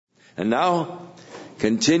And now,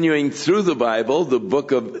 continuing through the Bible, the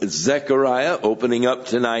book of Zechariah, opening up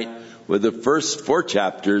tonight with the first 4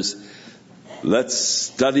 chapters. Let's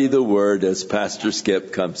study the Word as Pastor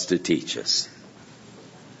Skip comes to teach us.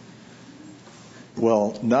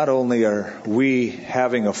 Well, not only are we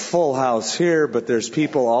having a full house here, but there's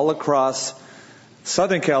people all across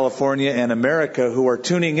Southern California and America who are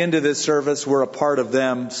tuning into this service. We're a part of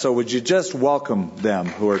them, so would you just welcome them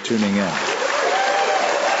who are tuning in?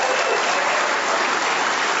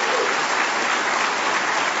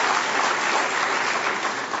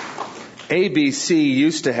 ABC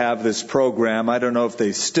used to have this program, I don't know if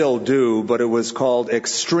they still do, but it was called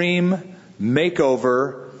Extreme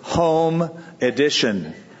Makeover Home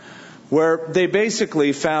Edition, where they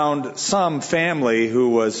basically found some family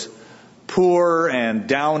who was poor and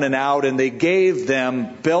down and out, and they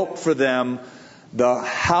built for them the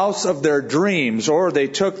house of their dreams, or they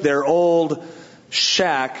took their old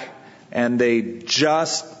shack and they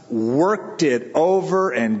just worked it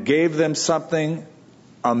over and gave them something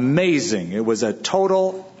amazing. It was a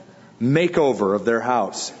total makeover of their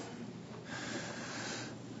house.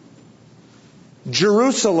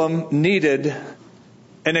 Jerusalem needed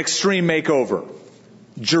an extreme makeover.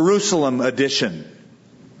 Jerusalem edition.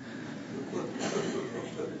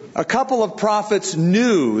 A couple of prophets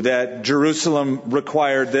knew that Jerusalem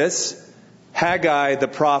required this. Haggai the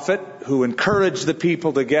prophet, who encouraged the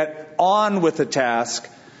people to get on with the task,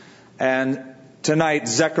 and tonight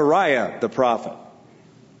Zechariah the prophet.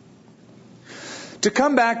 To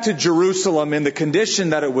come back to Jerusalem in the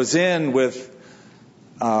condition that it was in, with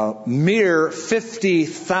mere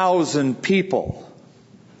 50,000 people,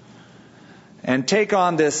 and take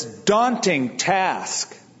on this daunting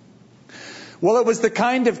task. Well, it was the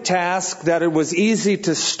kind of task that it was easy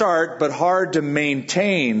to start but hard to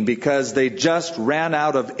maintain, because they just ran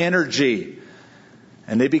out of energy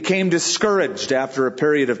and they became discouraged after a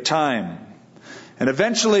period of time. And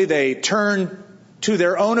eventually they turned to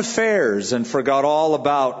their own affairs and forgot all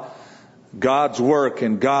about God's work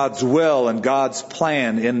and God's will and God's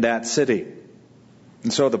plan in that city.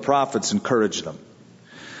 And so the prophets encouraged them.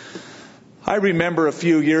 I remember a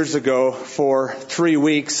few years ago, for 3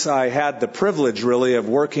 weeks, I had the privilege, really, of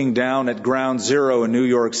working down at Ground Zero in New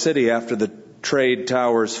York City after the trade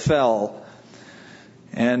towers fell.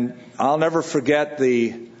 And I'll never forget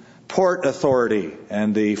the Port Authority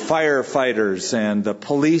and the firefighters and the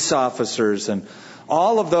police officers and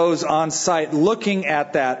all of those on site looking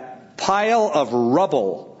at that pile of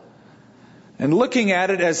rubble and looking at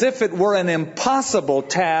it as if it were an impossible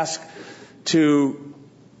task to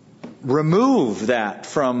remove that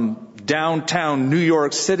from downtown New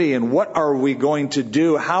York City. And what are we going to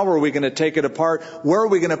do? How are we going to take it apart? Where are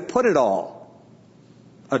we going to put it all?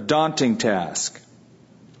 A daunting task.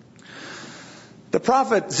 The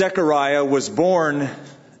prophet Zechariah was born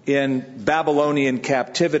in Babylonian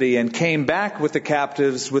captivity and came back with the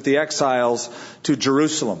captives, with the exiles, to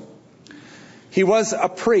Jerusalem. He was a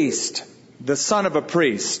priest, the son of a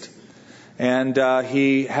priest, and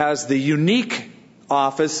he has the unique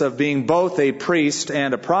office of being both a priest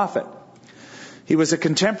and a prophet. He was a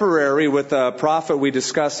contemporary with a prophet we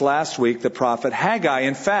discussed last week, the prophet Haggai.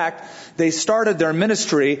 In fact, they started their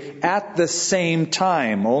ministry at the same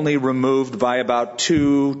time, only removed by about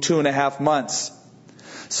 2.5 months.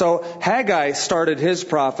 So Haggai started his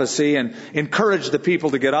prophecy and encouraged the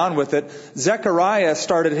people to get on with it. Zechariah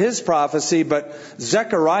started his prophecy, but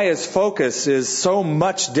Zechariah's focus is so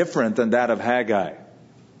much different than that of Haggai.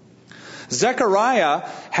 Zechariah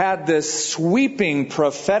had this sweeping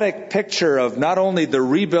prophetic picture of not only the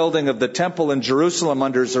rebuilding of the temple in Jerusalem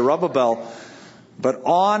under Zerubbabel, but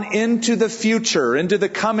on into the future, into the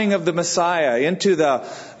coming of the Messiah, into the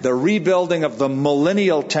rebuilding of the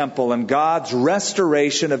millennial temple and God's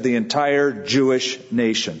restoration of the entire Jewish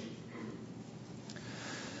nation.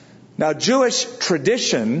 Now, Jewish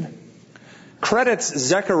tradition credits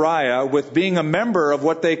Zechariah with being a member of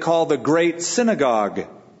what they call the Great Synagogue.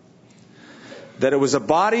 That it was a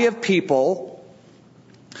body of people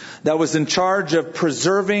that was in charge of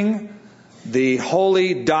preserving the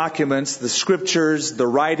holy documents, the scriptures, the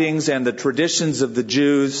writings, and the traditions of the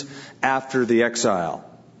Jews after the exile.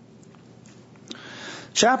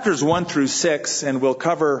 Chapters 1 through 6, and we'll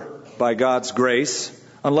cover by God's grace,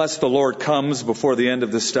 unless the Lord comes before the end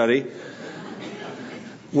of the study,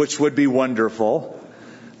 which would be wonderful.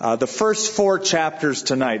 The first 4 chapters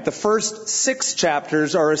tonight. The first 6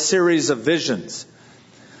 chapters are a series of visions.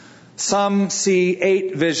 Some see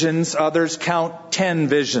 8 visions, others count 10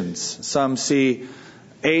 visions. Some see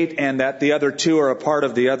 8 and that the other 2 are a part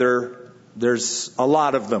of the other. There's a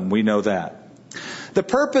lot of them, we know that. The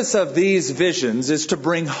purpose of these visions is to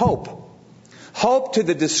bring hope. Hope to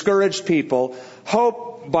the discouraged people.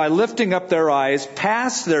 Hope by lifting up their eyes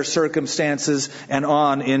past their circumstances and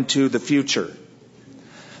on into the future.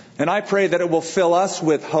 And I pray that it will fill us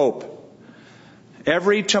with hope.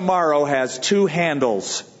 Every tomorrow has two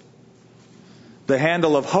handles. The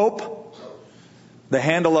handle of hope, the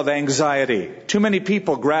handle of anxiety. Too many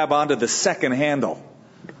people grab onto the second handle.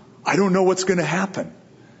 I don't know what's going to happen.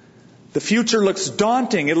 The future looks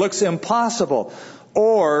daunting. It looks impossible.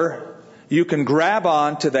 Or you can grab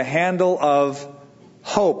on to the handle of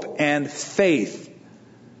hope and faith.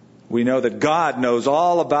 We know that God knows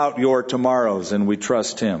all about your tomorrows, and we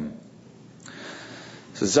trust Him.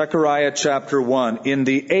 So Zechariah chapter 1. In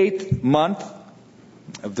the 8th month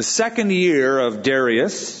of the 2nd year of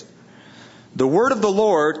Darius, the word of the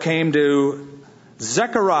Lord came to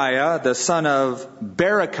Zechariah, the son of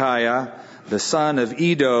Berechiah, the son of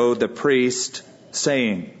Iddo, the priest,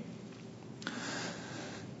 saying.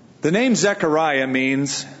 The name Zechariah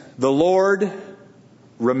means the Lord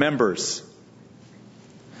remembers.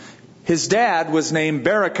 His dad was named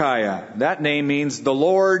Berechiah. That name means the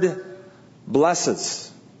Lord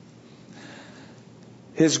blesses.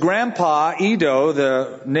 His grandpa, Iddo,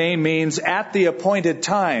 the name means at the appointed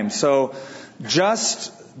time. So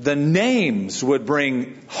just the names would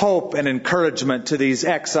bring hope and encouragement to these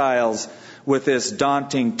exiles with this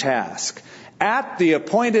daunting task. At the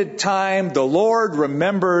appointed time, the Lord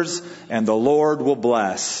remembers and the Lord will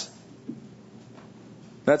bless.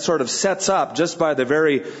 That sort of sets up, just by the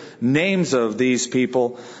very names of these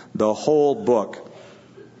people, the whole book.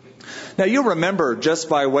 Now you remember, just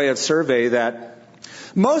by way of survey, that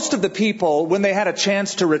most of the people, when they had a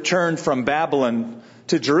chance to return from Babylon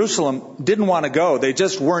to Jerusalem, didn't want to go. They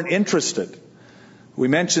just weren't interested. We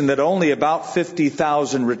mentioned that only about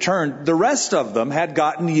 50,000 returned. The rest of them had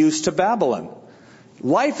gotten used to Babylon.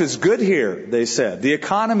 Life is good here, they said. The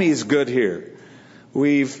economy is good here.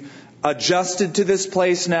 We've adjusted to this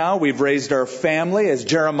place now. We've raised our family, as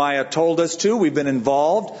Jeremiah told us to. We've been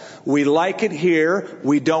involved. We like it here.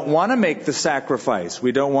 We don't want to make the sacrifice.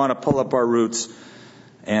 We don't want to pull up our roots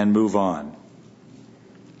and move on.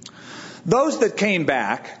 Those that came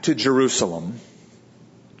back to Jerusalem,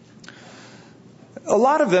 a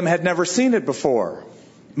lot of them had never seen it before.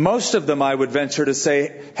 Most of them, I would venture to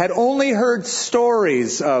say, had only heard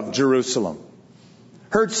stories of Jerusalem,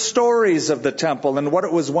 heard stories of the temple and what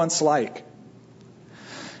it was once like.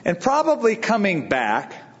 And probably coming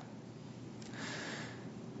back,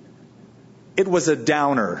 it was a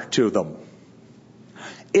downer to them.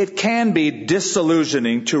 It can be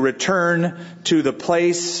disillusioning to return to the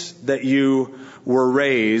place that you were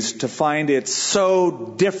raised, to find it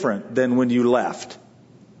so different than when you left.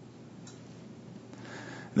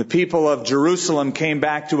 The people of Jerusalem came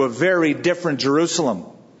back to a very different Jerusalem.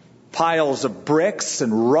 Piles of bricks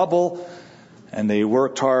and rubble, and they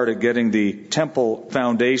worked hard at getting the temple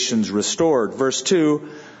foundations restored. Verse 2,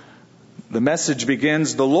 the message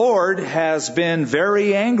begins, "The Lord has been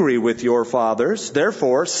very angry with your fathers.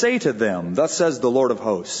 Therefore, say to them, thus says the Lord of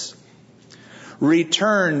hosts,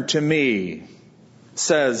 return to me,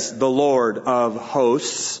 says the Lord of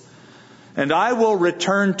hosts, and I will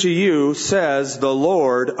return to you, says the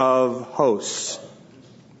Lord of hosts."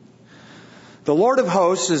 The Lord of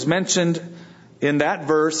hosts is mentioned in that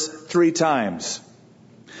verse 3 times.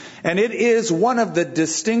 And it is one of the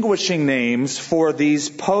distinguishing names for these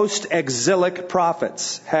post-exilic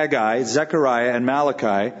prophets, Haggai, Zechariah, and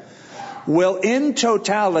Malachi, will in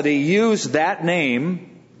totality use that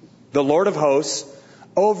name, the Lord of hosts,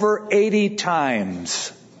 over 80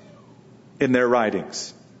 times in their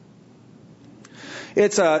writings.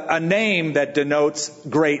 It's a name that denotes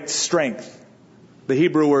great strength. The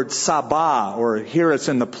Hebrew word Sabah, or here it's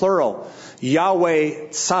in the plural,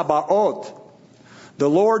 Yahweh Sabaoth, the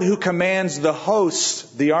Lord who commands the hosts,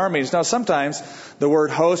 the armies. Now sometimes the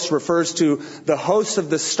word host refers to the host of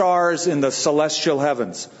the stars in the celestial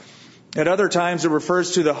heavens. At other times it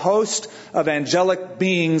refers to the host of angelic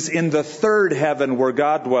beings in the third heaven where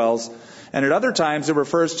God dwells. And at other times it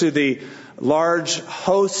refers to the large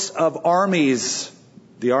hosts of armies,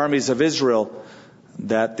 the armies of Israel,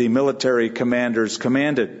 that the military commanders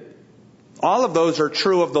commanded. All of those are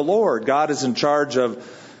true of the Lord. God is in charge of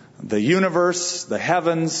the universe, the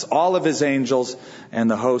heavens, all of His angels, and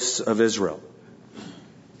the hosts of Israel.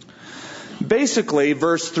 Basically,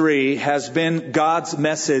 verse 3 has been God's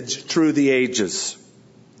message through the ages.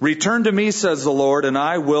 Return to me, says the Lord, and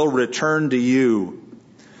I will return to you.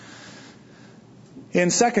 In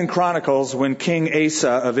 2 Chronicles, when King Asa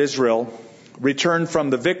of Israel returned from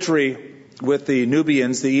the victory with the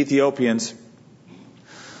Nubians, the Ethiopians,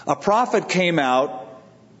 a prophet came out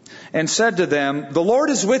and said to them, "The Lord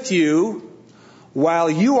is with you while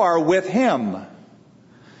you are with him.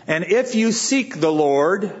 And if you seek the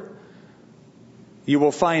Lord, you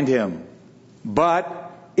will find him.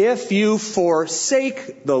 But if you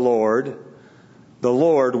forsake the Lord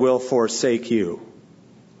will forsake you."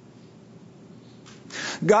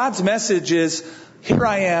 God's message is, here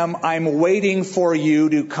I am, I'm waiting for you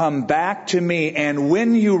to come back to me, and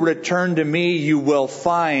when you return to me, you will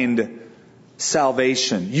find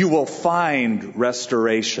salvation. You will find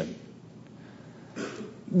restoration.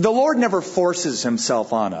 The Lord never forces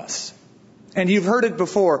himself on us. And you've heard it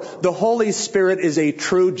before, the Holy Spirit is a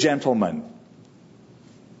true gentleman,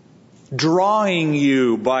 drawing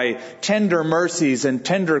you by tender mercies and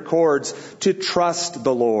tender cords to trust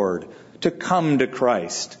the Lord, to come to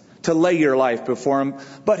Christ, to lay your life before him.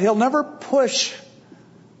 But he'll never push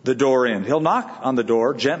the door in. He'll knock on the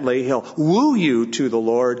door gently. He'll woo you to the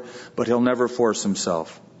Lord, but he'll never force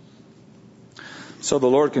himself. So the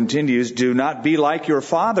Lord continues, "Do not be like your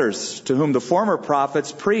fathers, to whom the former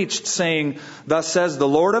prophets preached, saying, 'Thus says the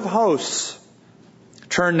Lord of hosts,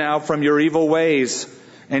 turn now from your evil ways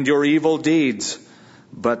and your evil deeds.'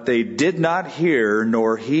 But they did not hear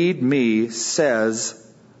nor heed me, says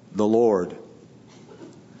the Lord."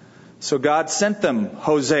 So God sent them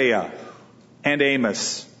Hosea and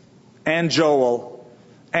Amos and Joel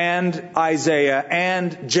and Isaiah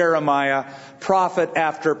and Jeremiah, prophet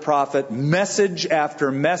after prophet, message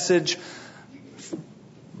after message,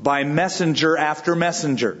 by messenger after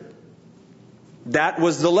messenger. That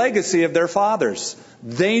was the legacy of their fathers.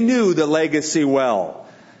 They knew the legacy well.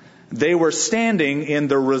 They were standing in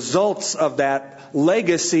the results of that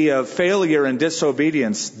legacy of failure and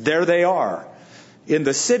disobedience. There they are, in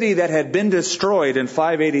the city that had been destroyed in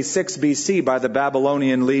 586 BC by the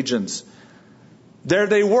Babylonian legions. There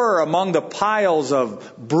they were among the piles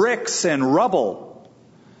of bricks and rubble.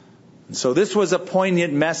 So this was a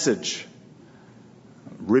poignant message.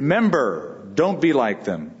 Remember, don't be like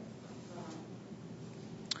them.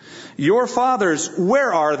 Your fathers,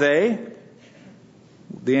 where are they?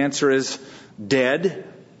 The answer is dead,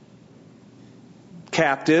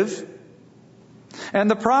 captive.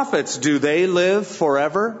 And the prophets, do they live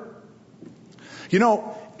forever? You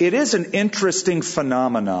know, it is an interesting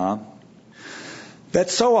phenomenon that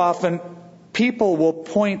so often people will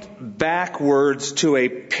point backwards to a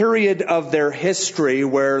period of their history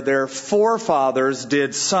where their forefathers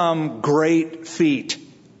did some great feat.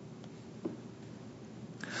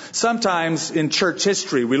 Sometimes in church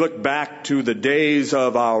history, we look back to the days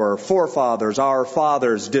of our forefathers. Our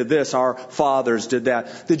fathers did this, our fathers did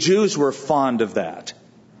that. The Jews were fond of that.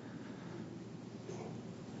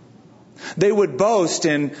 They would boast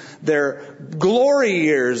in their glory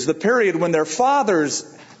years, the period when their fathers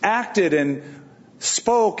acted and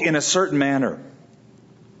spoke in a certain manner.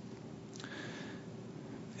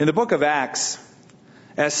 In the book of Acts,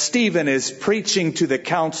 as Stephen is preaching to the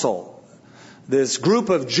council, this group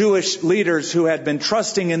of Jewish leaders who had been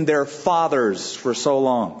trusting in their fathers for so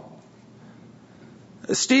long,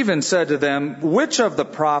 Stephen said to them, "Which of the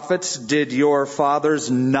prophets did your fathers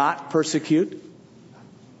not persecute?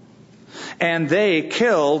 And they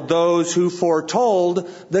killed those who foretold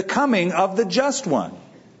the coming of the just one,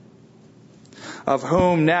 of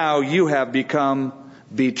whom now you have become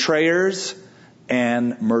betrayers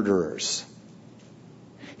and murderers."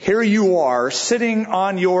 Here you are, sitting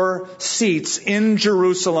on your seats in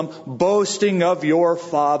Jerusalem, boasting of your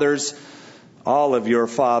fathers. All of your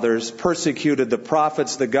fathers persecuted the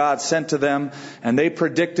prophets that God sent to them, and they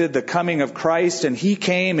predicted the coming of Christ, and he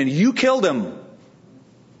came and you killed him.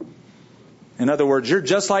 In other words, you're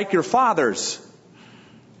just like your fathers.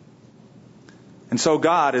 And so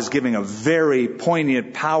God is giving a very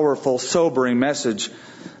poignant, powerful, sobering message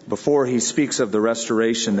before he speaks of the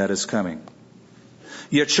restoration that is coming.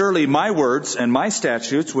 "Yet surely my words and my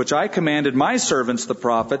statutes, which I commanded my servants the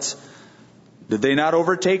prophets, did they not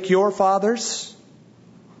overtake your fathers?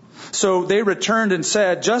 So they returned and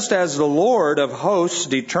said, just as the Lord of hosts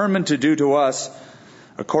determined to do to us,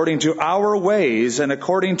 according to our ways and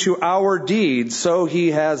according to our deeds, so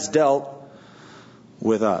he has dealt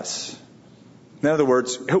with us." In other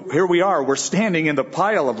words, here we are, we're standing in the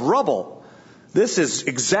pile of rubble. This is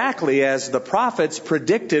exactly as the prophets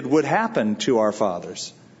predicted would happen to our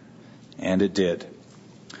fathers. And it did.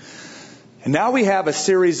 And now we have a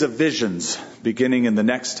series of visions beginning in the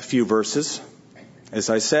next few verses. As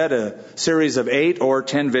I said, a series of 8 or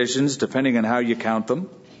 10 visions, depending on how you count them.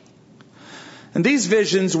 And these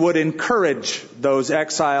visions would encourage those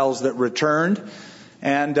exiles that returned.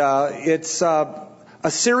 And it's a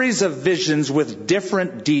series of visions with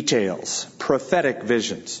different details, prophetic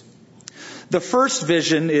visions. The first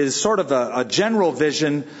vision is sort of a general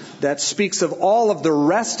vision that speaks of all of the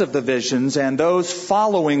rest of the visions, and those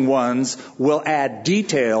following ones will add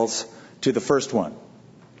details to the first one.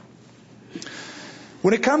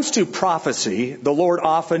 When it comes to prophecy, the Lord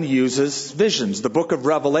often uses visions. The book of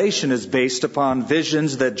Revelation is based upon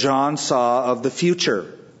visions that John saw of the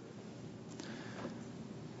future.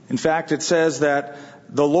 In fact, it says that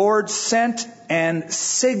the Lord sent and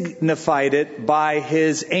signified it by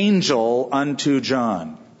his angel unto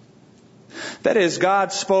John. That is,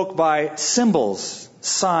 God spoke by symbols,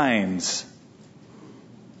 signs.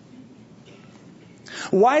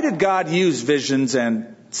 Why did God use visions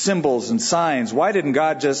and symbols and signs? Why didn't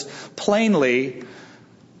God just plainly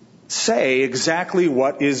say exactly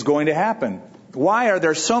what is going to happen? Why are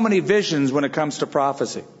there so many visions when it comes to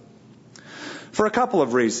prophecy? For a couple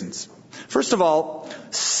of reasons. First of all,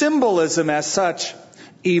 symbolism as such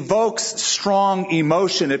evokes strong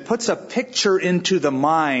emotion. It puts a picture into the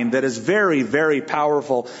mind that is very, very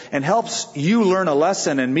powerful and helps you learn a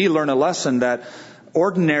lesson and me learn a lesson that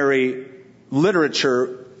ordinary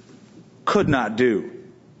literature could not do.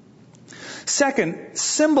 Second,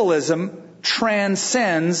 symbolism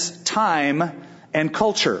transcends time and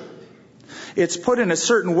culture. It's put in a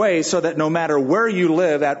certain way so that no matter where you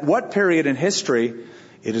live, at what period in history,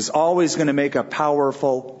 it is always going to make a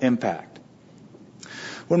powerful impact.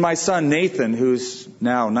 When my son Nathan, who's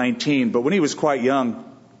now 19, but when he was quite young,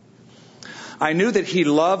 I knew that he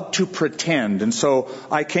loved to pretend. And so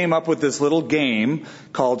I came up with this little game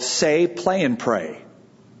called Say, Play, and Pray.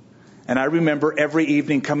 And I remember every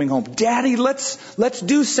evening coming home, Daddy, let's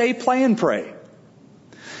do Say, Play, and Pray.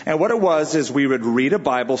 And what it was is we would read a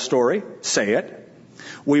Bible story, say it.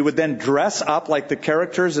 We would then dress up like the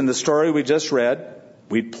characters in the story we just read.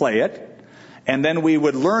 We'd play it. And then we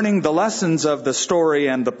would, learning the lessons of the story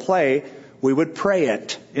and the play, we would pray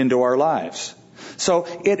it into our lives. So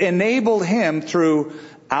it enabled him through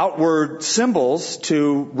outward symbols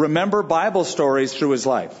to remember Bible stories through his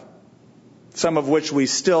life. Some of which we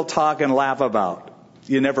still talk and laugh about.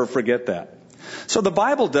 You never forget that. So the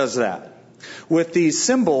Bible does that. With these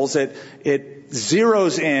symbols, it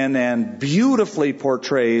zeroes in and beautifully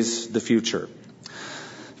portrays the future.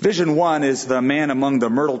 Vision 1 is the man among the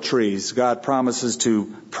myrtle trees. God promises to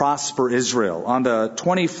prosper Israel on the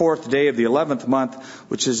 24th day of the 11th month,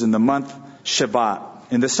 which is in the month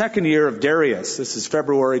Shevat. In the second year of Darius, this is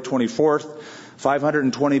February 24th,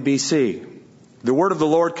 520 BC. The word of the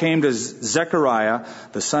Lord came to Zechariah,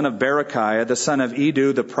 the son of Berechiah, the son of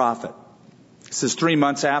Iddo, the prophet. This is 3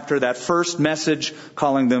 months after that first message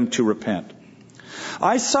calling them to repent.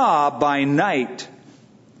 I saw by night,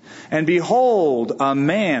 and behold, a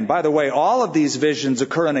man. By the way, all of these visions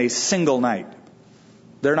occur in a single night.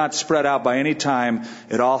 They're not spread out by any time.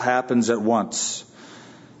 It all happens at once.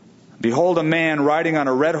 Behold, a man riding on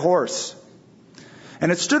a red horse.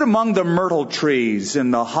 And it stood among the myrtle trees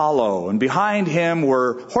in the hollow. And behind him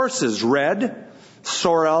were horses, red,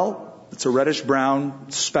 sorrel, it's a reddish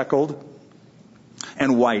brown, speckled,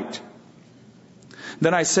 and white.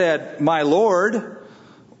 Then I said, My Lord,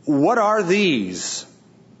 what are these?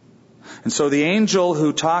 And so the angel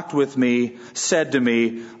who talked with me said to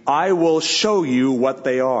me, I will show you what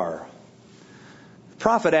they are. The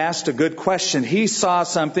prophet asked a good question. He saw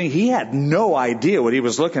something. He had no idea what he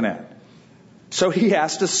was looking at. So he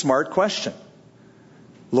asked a smart question.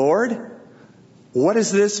 Lord, what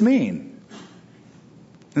does this mean?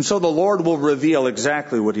 And so the Lord will reveal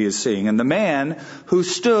exactly what he is seeing. And the man who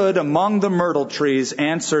stood among the myrtle trees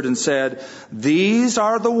answered and said, These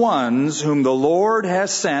are the ones whom the Lord has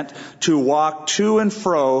sent to walk to and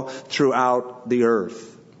fro throughout the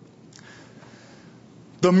earth.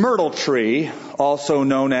 The myrtle tree, also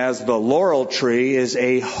known as the laurel tree, is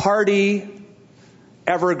a hardy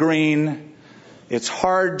evergreen. It's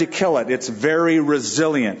hard to kill it. It's very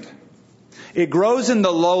resilient. It grows in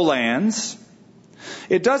the lowlands.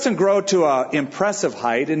 It doesn't grow to an impressive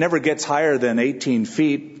height. It never gets higher than 18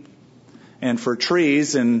 feet. And for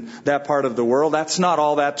trees in that part of the world, that's not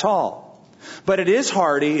all that tall. But it is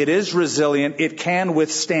hardy. It is resilient. It can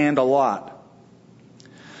withstand a lot.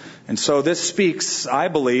 And so this speaks, I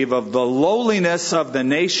believe, of the lowliness of the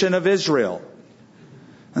nation of Israel.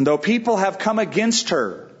 And though people have come against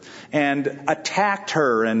her and attacked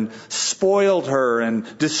her and spoiled her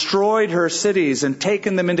and destroyed her cities and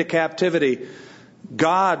taken them into captivity,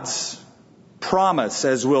 God's promise,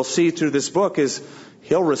 as we'll see through this book, is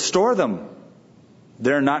He'll restore them.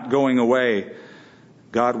 They're not going away.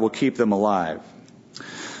 God will keep them alive.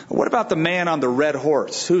 What about the man on the red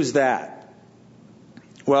horse? Who's that?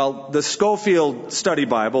 Well, the Scofield Study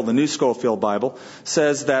Bible, the New Scofield Bible,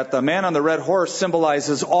 says that the man on the red horse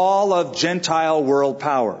symbolizes all of Gentile world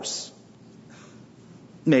powers.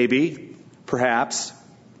 Maybe, perhaps.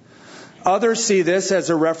 Others see this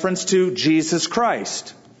as a reference to Jesus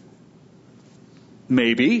Christ.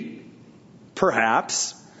 Maybe,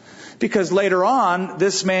 perhaps. Because later on,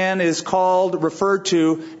 this man is referred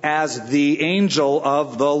to as the angel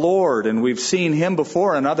of the Lord. And we've seen him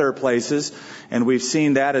before in other places. And we've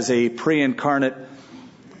seen that as a pre-incarnate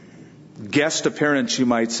guest appearance, you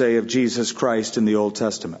might say, of Jesus Christ in the Old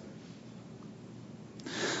Testament.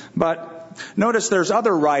 But notice there's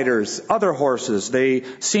other riders, other horses. They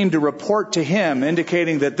seem to report to him,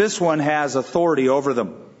 indicating that this one has authority over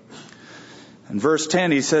them. In verse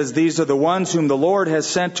 10, he says, these are the ones whom the Lord has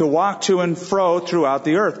sent to walk to and fro throughout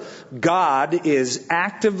the earth. God is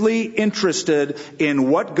actively interested in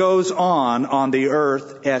what goes on the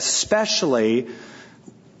earth, especially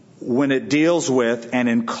when it deals with and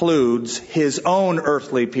includes his own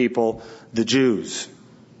earthly people, the Jews,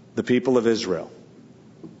 the people of Israel.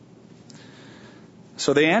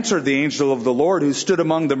 So they answered the angel of the Lord who stood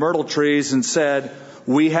among the myrtle trees and said,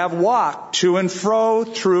 we have walked to and fro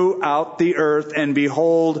throughout the earth, and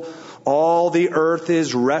behold, all the earth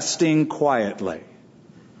is resting quietly.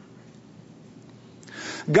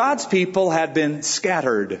 God's people had been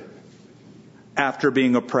scattered after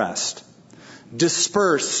being oppressed,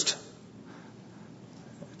 dispersed,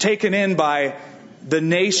 taken in by the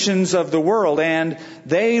nations of the world, and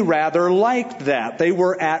they rather liked that. They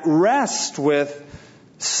were at rest with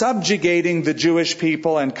subjugating the Jewish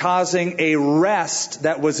people and causing a rest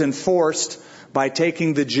that was enforced by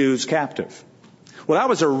taking the Jews captive. Well, that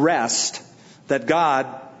was a rest that God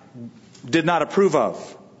did not approve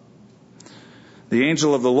of. The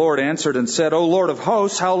angel of the Lord answered and said, O Lord of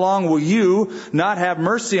hosts, how long will you not have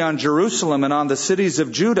mercy on Jerusalem and on the cities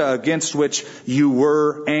of Judah against which you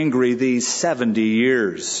were angry these 70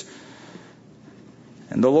 years?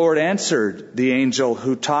 And the Lord answered the angel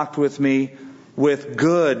who talked with me with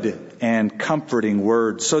good and comforting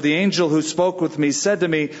words. So the angel who spoke with me said to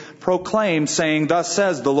me, proclaim, saying, thus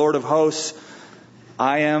says the Lord of hosts,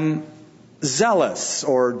 I am zealous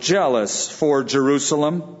or jealous for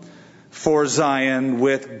Jerusalem, for Zion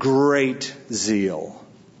with great zeal.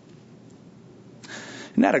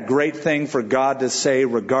 Isn't that a great thing for God to say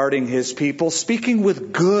regarding his people? Speaking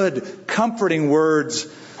with good, comforting words,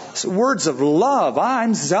 words of love.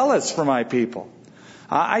 I'm zealous for my people.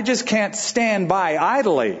 I just can't stand by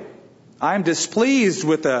idly. I'm displeased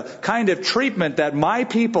with the kind of treatment that my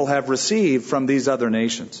people have received from these other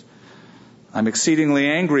nations. I'm exceedingly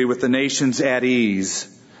angry with the nations at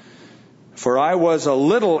ease. For I was a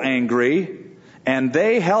little angry, and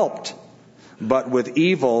they helped, but with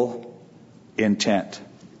evil intent.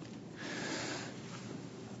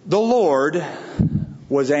 The Lord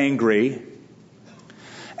was angry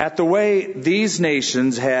at the way these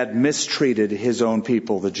nations had mistreated his own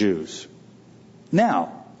people, the Jews.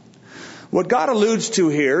 Now, what God alludes to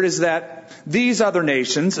here is that these other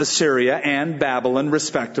nations, Assyria and Babylon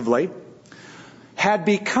respectively, had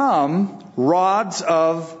become rods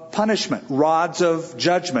of punishment, rods of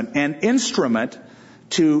judgment, an instrument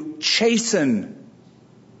to chasten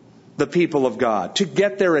the people of God, to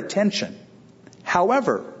get their attention.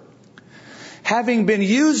 However, having been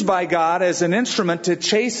used by God as an instrument to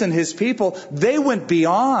chasten his people, they went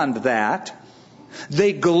beyond that.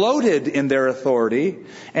 They gloated in their authority,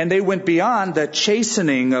 and they went beyond the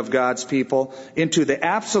chastening of God's people into the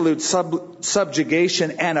absolute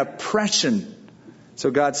subjugation and oppression.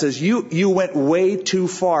 So God says, you went way too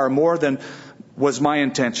far, more than was my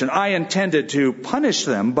intention. I intended to punish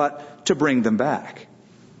them, but to bring them back.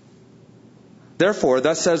 Therefore,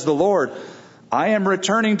 thus says the Lord, I am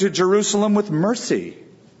returning to Jerusalem with mercy.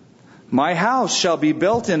 My house shall be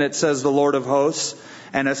built in it, says the Lord of hosts,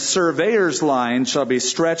 and a surveyor's line shall be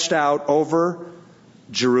stretched out over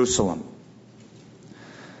Jerusalem.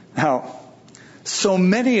 Now, so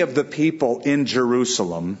many of the people in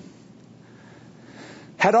Jerusalem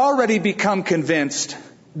had already become convinced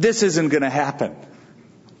this isn't going to happen.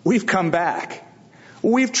 We've come back.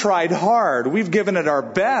 We've tried hard. We've given it our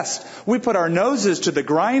best. We put our noses to the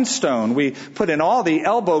grindstone. We put in all the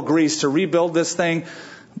elbow grease to rebuild this thing.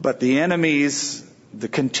 But the enemies, the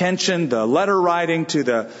contention, the letter writing to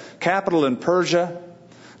the capital in Persia,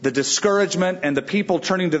 the discouragement, and the people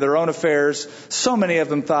turning to their own affairs, so many of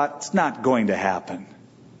them thought it's not going to happen.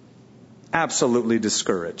 Absolutely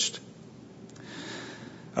discouraged.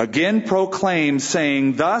 Again proclaim,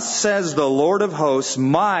 saying, thus says the Lord of hosts,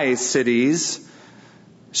 my cities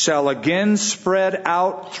shall again spread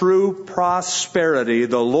out through prosperity.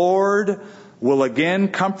 The Lord will again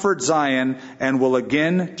comfort Zion and will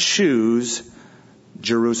again choose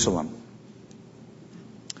Jerusalem.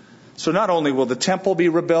 So not only will the temple be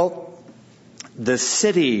rebuilt, the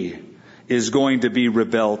city is going to be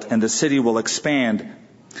rebuilt and the city will expand.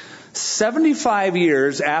 75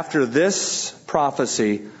 years after this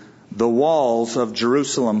prophecy, the walls of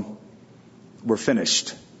Jerusalem were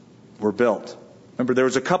finished, were built. Remember, there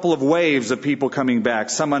was a couple of waves of people coming back,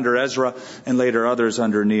 some under Ezra and later others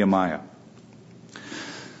under Nehemiah.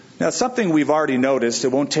 Now, something we've already noticed, it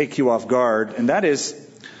won't take you off guard, and that is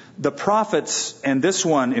the prophets, and this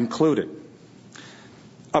one included,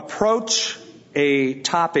 approach a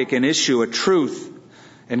topic, an issue, a truth,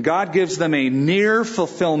 and God gives them a near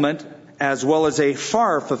fulfillment as well as a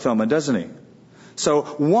far fulfillment, doesn't He? So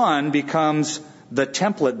one becomes the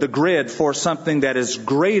template, the grid for something that is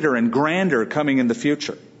greater and grander coming in the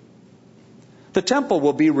future. The temple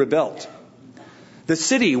will be rebuilt. The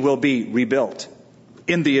city will be rebuilt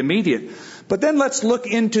in the immediate. But then let's look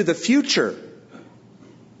into the future.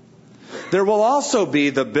 There will also be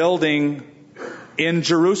the building in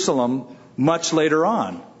Jerusalem much later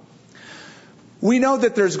on. We know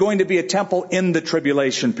that there's going to be a temple in the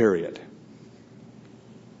tribulation period.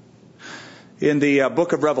 In the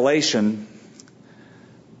book of Revelation,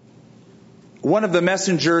 one of the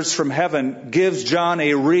messengers from heaven gives John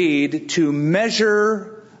a reed to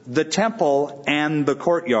measure the temple and the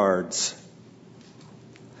courtyards.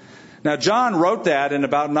 Now, John wrote that in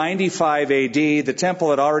about 95 AD. The temple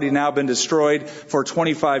had already now been destroyed for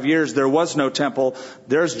 25 years. There was no temple.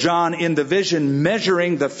 There's John in the vision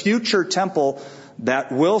measuring the future temple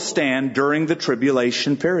that will stand during the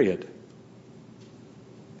tribulation period.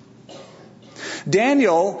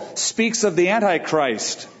 Daniel speaks of the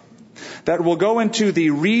Antichrist that will go into the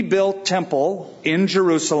rebuilt temple in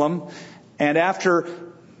Jerusalem, and after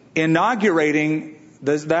the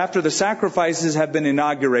sacrifices have been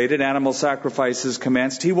inaugurated, animal sacrifices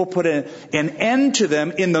commenced, he will put an end to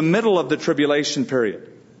them in the middle of the tribulation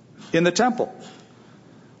period, in the temple.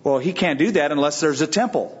 Well, he can't do that unless there's a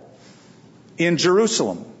temple in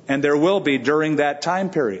Jerusalem, and there will be during that time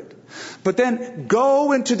period. But then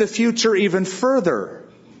go into the future even further,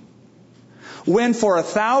 when for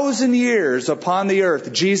 1,000 years upon the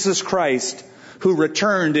earth, Jesus Christ, who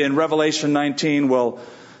returned in Revelation 19, will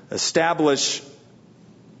establish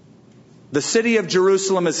the city of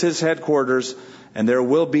Jerusalem as His headquarters, and there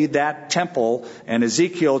will be that temple. And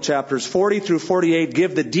Ezekiel chapters 40 through 48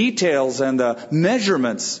 give the details and the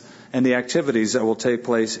measurements and the activities that will take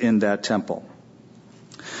place in that temple.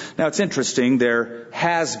 Now, it's interesting, there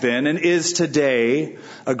has been and is today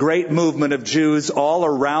a great movement of Jews all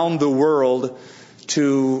around the world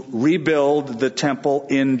to rebuild the temple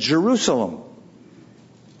in Jerusalem.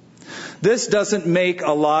 This doesn't make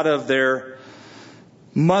a lot of their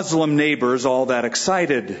Muslim neighbors all that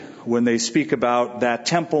excited when they speak about that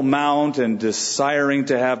Temple Mount and desiring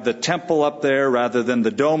to have the temple up there rather than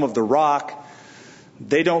the Dome of the Rock.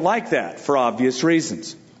 They don't like that for obvious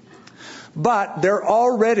reasons. But there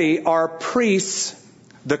already are priests,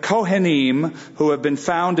 the Kohanim, who have been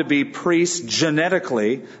found to be priests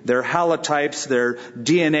genetically. Their halotypes, their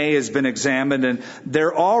DNA has been examined, and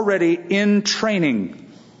they're already in training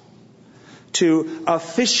to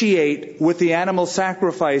officiate with the animal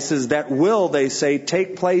sacrifices that will, they say,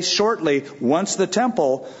 take place shortly once the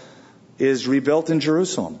temple is rebuilt in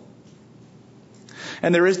Jerusalem.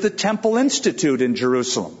 And there is the Temple Institute in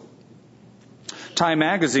Jerusalem. Time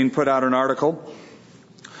magazine put out an article.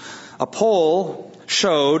 A poll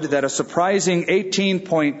showed that a surprising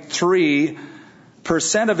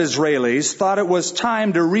 18.3% of Israelis thought it was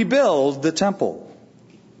time to rebuild the temple.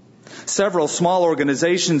 Several small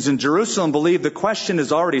organizations in Jerusalem believe the question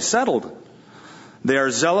is already settled. They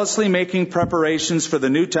are zealously making preparations for the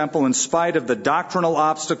new temple in spite of the doctrinal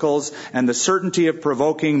obstacles and the certainty of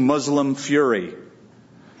provoking Muslim fury.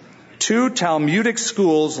 2 Talmudic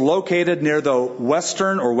schools located near the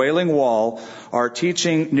Western or Wailing Wall are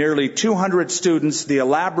teaching nearly 200 students the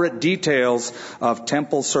elaborate details of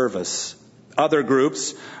temple service. Other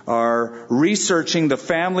groups are researching the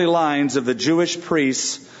family lines of the Jewish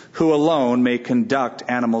priests who alone may conduct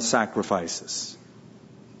animal sacrifices.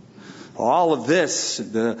 All of this,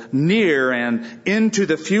 the near and into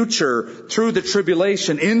the future, through the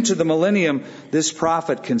tribulation, into the millennium, this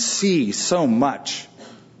prophet can see so much.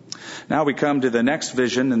 Now we come to the next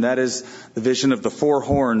vision, and that is the vision of the 4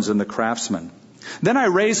 horns and the craftsman. Then I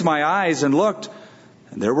raised my eyes and looked,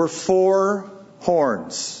 and there were 4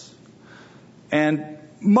 horns. And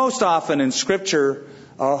most often in Scripture,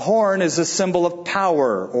 a horn is a symbol of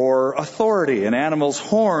power or authority. An animal's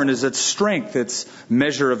horn is its strength, its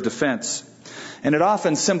measure of defense. And it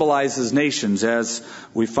often symbolizes nations, as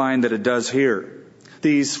we find that it does here.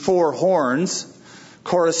 These 4 horns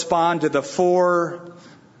correspond to the 4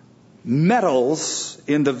 metals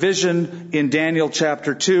in the vision in Daniel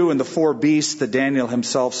chapter 2 and the 4 beasts that Daniel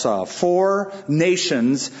himself saw. 4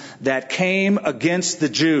 nations that came against the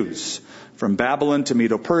Jews, from Babylon to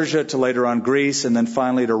Medo-Persia to later on Greece and then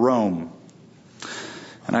finally to Rome.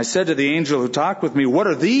 And I said to the angel who talked with me, "What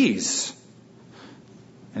are these?"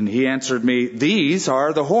 And he answered me, "These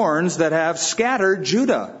are the horns that have scattered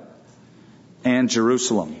Judah and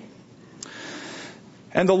Jerusalem."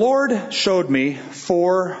 And the Lord showed me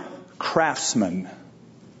 4 craftsmen,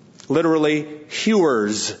 literally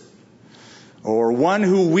hewers, or one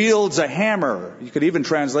who wields a hammer. You could even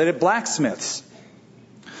translate it blacksmiths,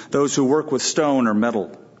 those who work with stone or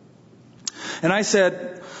metal. And I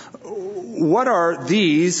said, "What are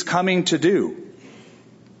these coming to do?"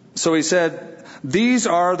 So he said, "These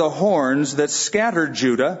are the horns that scattered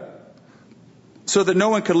Judah, so that no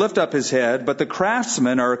one could lift up his head, but the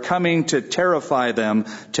craftsmen are coming to terrify them,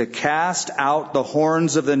 to cast out the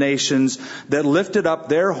horns of the nations that lifted up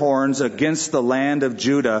their horns against the land of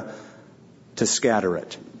Judah, to scatter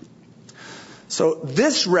it." So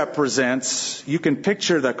this represents, you can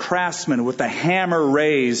picture the craftsman with the hammer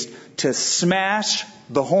raised to smash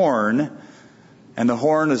the horn, and the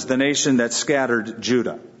horn is the nation that scattered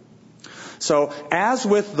Judah. So as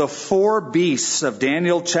with the 4 beasts of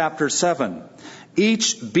Daniel chapter 7,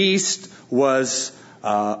 each beast was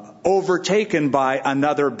overtaken by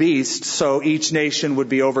another beast, so each nation would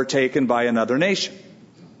be overtaken by another nation.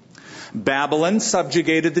 Babylon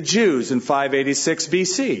subjugated the Jews in 586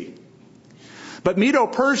 BC. But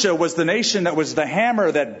Medo-Persia was the nation that was the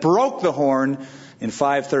hammer that broke the horn in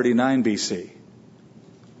 539 BC.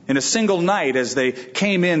 In a single night, as they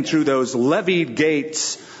came in through those levied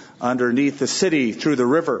gates underneath the city through the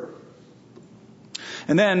river.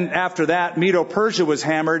 And then after that, Medo-Persia was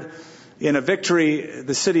hammered in a victory,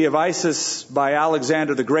 the city of Isis, by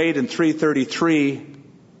Alexander the Great in 333.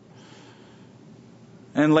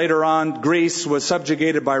 And later on, Greece was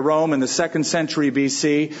subjugated by Rome in the 2nd century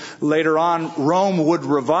BC. Later on, Rome would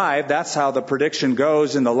revive. That's how the prediction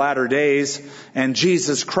goes in the latter days. And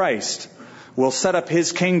Jesus Christ will set up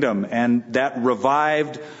his kingdom and that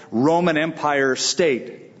revived Roman Empire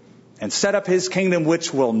state, and set up his kingdom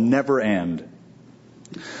which will never end.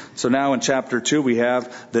 So now in chapter 2 we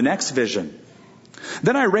have the next vision.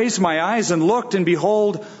 "Then I raised my eyes and looked, and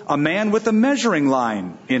behold, a man with a measuring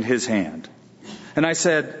line in his hand. And I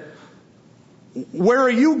said, 'Where are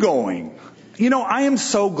you going?'" You know, I am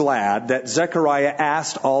so glad that Zechariah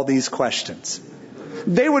asked all these questions.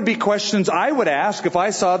 They would be questions I would ask if I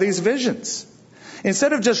saw these visions.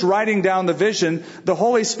 Instead of just writing down the vision, the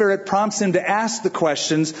Holy Spirit prompts him to ask the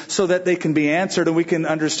questions so that they can be answered and we can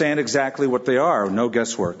understand exactly what they are. No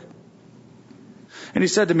guesswork. And he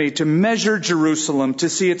said to me, "To measure Jerusalem, to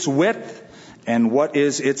see its width and what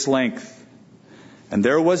is its length." And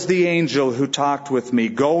there was the angel who talked with me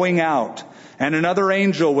going out, and another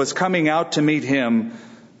angel was coming out to meet him,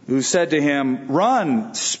 who said to him,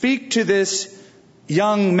 "Run, speak to this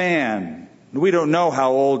young man." We don't know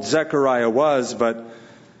how old Zechariah was, but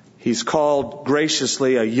he's called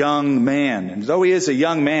graciously a young man. And though he is a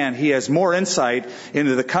young man, he has more insight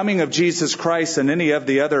into the coming of Jesus Christ than any of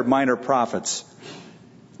the other minor prophets.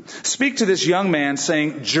 "Speak to this young man,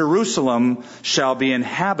 saying, Jerusalem shall be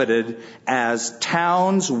inhabited as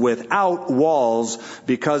towns without walls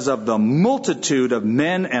because of the multitude of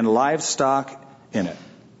men and livestock in it."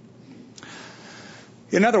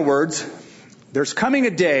 In other words, there's coming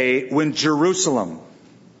a day when Jerusalem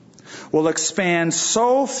will expand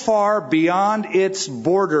so far beyond its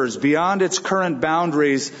borders, beyond its current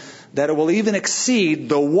boundaries, that it will even exceed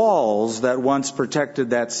the walls that once protected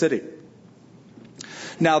that city.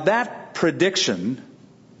 Now that prediction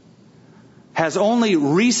has only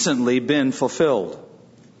recently been fulfilled.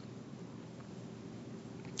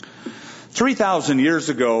 3,000 years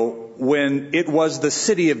ago, when it was the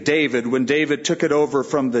city of David, when David took it over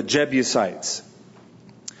from the Jebusites,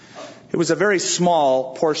 it was a very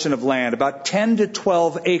small portion of land, about 10 to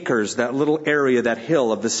 12 acres, that little area, that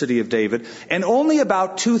hill of the city of David, and only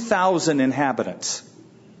about 2,000 inhabitants.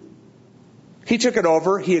 He took it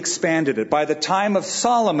over, he expanded it. By the time of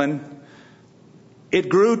Solomon, it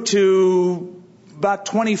grew to about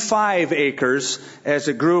 25 acres as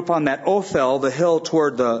it grew up on that Ophel, the hill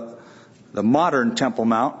toward the modern Temple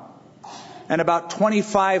Mount, and about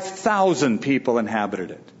 25,000 people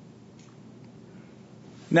inhabited it.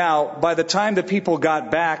 Now, by the time the people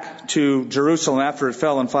got back to Jerusalem after it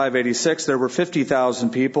fell in 586, there were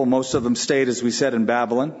 50,000 people. Most of them stayed, as we said, in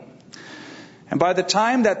Babylon. And by the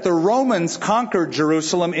time that the Romans conquered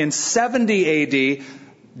Jerusalem in 70 A.D.,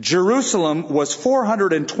 Jerusalem was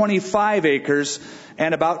 425 acres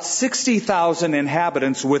and about 60,000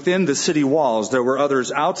 inhabitants within the city walls. There were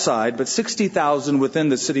others outside, but 60,000 within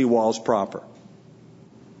the city walls proper.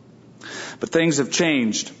 But things have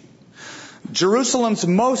changed. Jerusalem's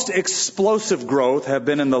most explosive growth have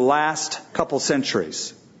been in the last couple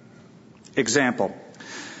centuries. Example,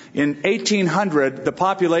 in 1800, the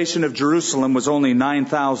population of Jerusalem was only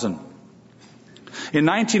 9,000. In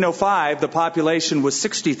 1905, the population was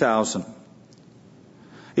 60,000.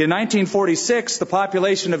 In 1946, the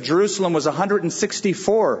population of Jerusalem was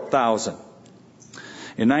 164,000. In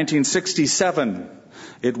 1967,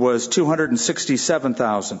 it was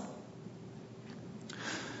 267,000.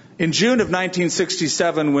 In June of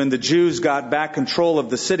 1967, when the Jews got back control of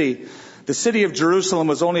the city of Jerusalem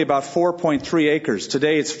was only about 4.3 acres.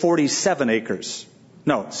 Today it's 47 acres.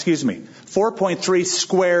 4.3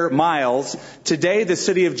 square miles. Today the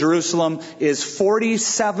city of Jerusalem is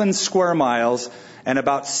 47 square miles and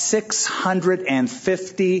about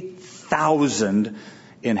 650,000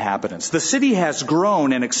 inhabitants. The city has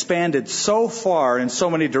grown and expanded so far in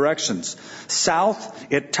so many directions. South,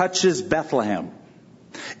 it touches Bethlehem.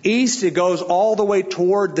 East, it goes all the way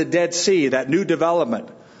toward the Dead Sea, that new development.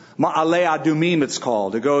 Ma'ale Adumim it's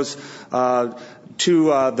called. It goes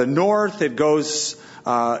to the north. It goes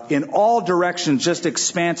in all directions, just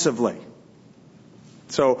expansively.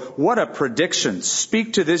 So what a prediction.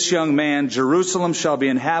 Speak to this young man, Jerusalem shall be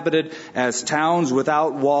inhabited as towns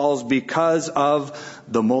without walls because of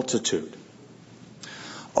the multitude.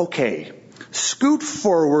 Okay, scoot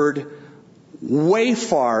forward way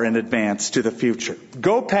far in advance to the future.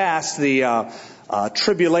 Go past the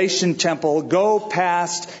tribulation temple. Go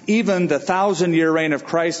past even the 1,000-year reign of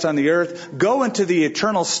Christ on the earth. Go into the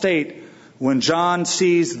eternal state when John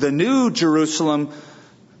sees the new Jerusalem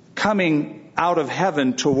coming out of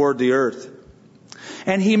heaven toward the earth.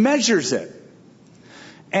 And he measures it.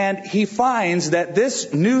 And he finds that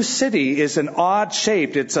this new city is an odd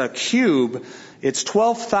shape. It's a cube. It's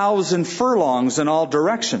 12,000 furlongs in all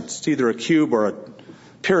directions. It's either a cube or a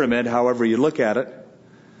pyramid, however you look at it.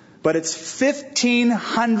 But it's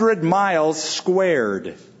 1,500 miles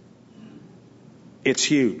squared. It's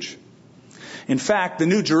huge. In fact, the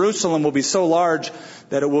New Jerusalem will be so large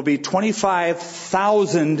that it will be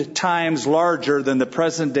 25,000 times larger than the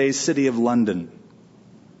present-day city of London.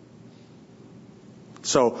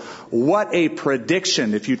 So, what a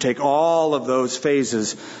prediction if you take all of those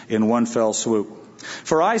phases in one fell swoop.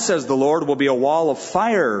 For I, says the Lord, will be a wall of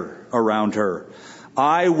fire around her.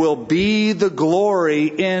 I will be the glory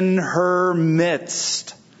in her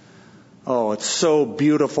midst. Oh, it's so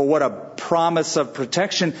beautiful. What a promise of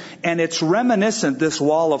protection. And it's reminiscent, this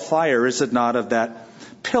wall of fire, is it not, of that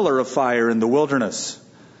pillar of fire in the wilderness.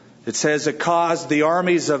 It says it caused the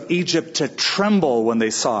armies of Egypt to tremble when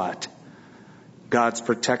they saw it. God's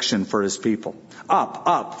protection for His people. Up,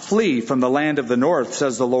 up, flee from the land of the north,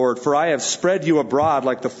 says the Lord, for I have spread you abroad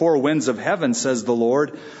like the four winds of heaven, says the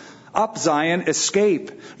Lord. Up, Zion,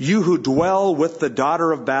 escape, you who dwell with the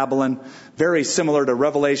daughter of Babylon. Very similar to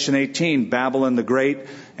Revelation 18, Babylon the Great,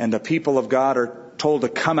 and the people of God are told to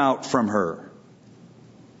come out from her.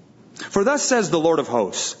 For thus says the Lord of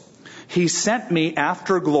hosts, He sent me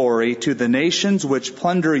after glory to the nations which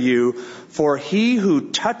plunder you, for he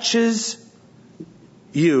who touches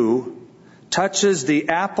you touches the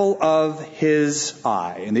apple of His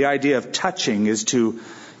eye. And the idea of touching is to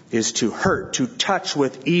hurt, to touch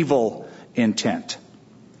with evil intent.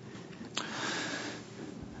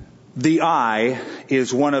 The eye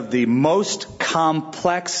is one of the most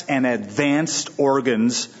complex and advanced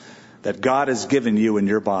organs that God has given you in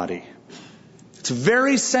your body. It's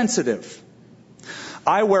very sensitive.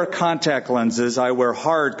 I wear contact lenses. I wear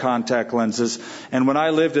hard contact lenses. And when I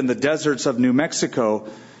lived in the deserts of New Mexico,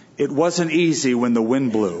 it wasn't easy when the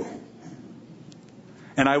wind blew.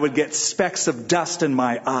 And I would get specks of dust in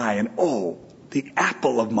my eye, and the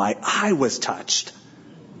apple of my eye was touched.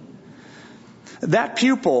 That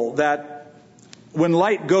pupil that, when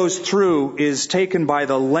light goes through, is taken by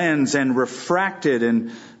the lens and refracted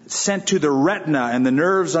and sent to the retina, and the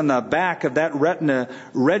nerves on the back of that retina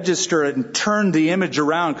register it and turn the image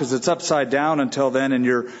around because it's upside down until then, and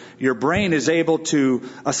your brain is able to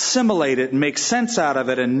assimilate it and make sense out of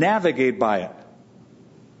it and navigate by it.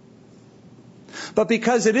 But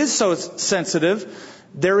because it is so sensitive,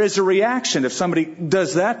 there is a reaction. If somebody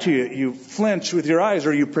does that to you, you flinch with your eyes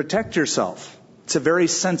or you protect yourself. It's a very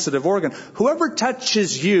sensitive organ. Whoever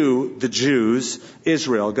touches you, the Jews,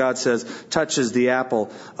 Israel, God says, touches the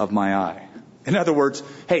apple of my eye. In other words,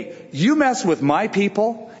 hey, you mess with my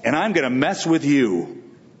people, and I'm going to mess with you.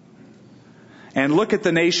 And look at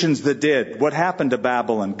the nations that did. What happened to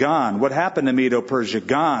Babylon? Gone. What happened to Medo-Persia?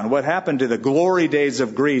 Gone. What happened to the glory days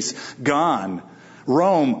of Greece? Gone.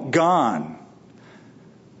 Rome? Gone.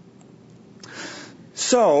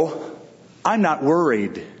 So, I'm not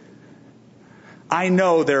worried. I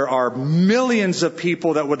know there are millions of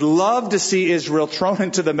people that would love to see Israel thrown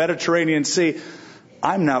into the Mediterranean Sea.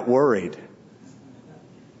 I'm not worried.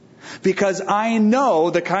 Because I know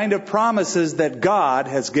the kind of promises that God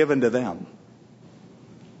has given to them.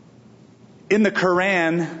 In the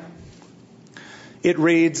Quran, it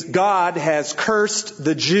reads, God has cursed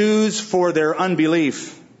the Jews for their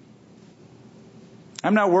unbelief.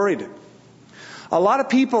 I'm not worried. A lot of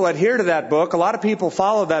people adhere to that book. A lot of people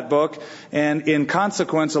follow that book. And in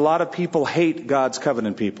consequence, a lot of people hate God's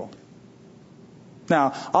covenant people.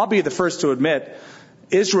 Now, I'll be the first to admit,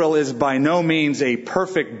 Israel is by no means a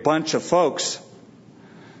perfect bunch of folks.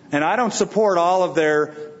 And I don't support all of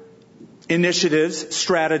their initiatives,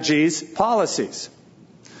 strategies, policies.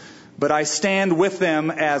 But I stand with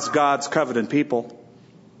them as God's covenant people.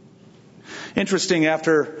 Interesting,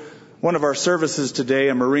 after one of our services today,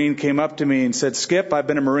 a Marine came up to me and said, Skip, I've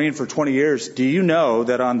been a Marine for 20 years. Do you know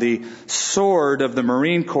that on the sword of the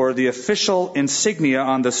Marine Corps, the official insignia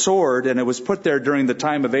on the sword, and it was put there during the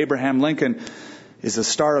time of Abraham Lincoln, is the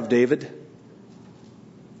Star of David?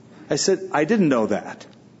 I said, I didn't know that.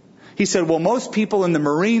 He said, well, most people in the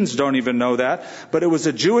Marines don't even know that, but it was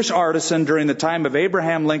a Jewish artisan during the time of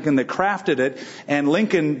Abraham Lincoln that crafted it, and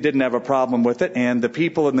Lincoln didn't have a problem with it, and the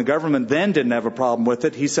people in the government then didn't have a problem with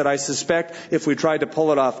it. He said, I suspect if we tried to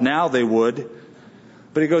pull it off now, they would.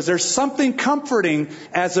 But he goes, there's something comforting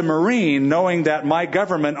as a Marine knowing that my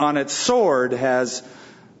government on its sword has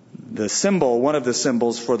the symbol, one of the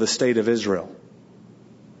symbols for the state of Israel.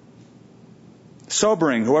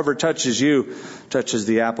 Sobering, whoever touches you touches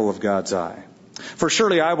the apple of God's eye. For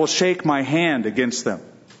surely I will shake my hand against them.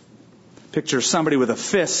 Picture somebody with a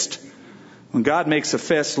fist. When God makes a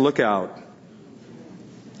fist, look out.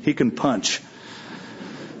 He can punch.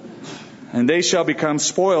 And they shall become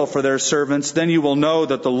spoil for their servants. Then you will know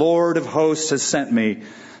that the Lord of hosts has sent me.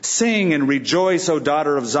 Sing and rejoice, O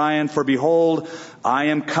daughter of Zion, for behold, I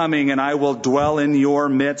am coming and I will dwell in your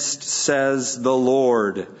midst, says the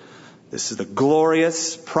Lord. This is the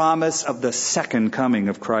glorious promise of the second coming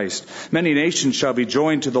of Christ. Many nations shall be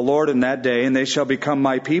joined to the Lord in that day, and they shall become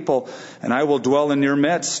my people, and I will dwell in your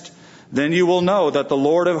midst. Then you will know that the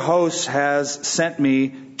Lord of hosts has sent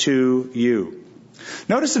me to you.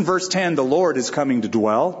 Notice in verse 10, the Lord is coming to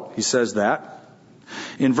dwell. He says that.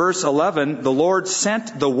 In verse 11, the Lord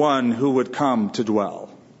sent the one who would come to dwell.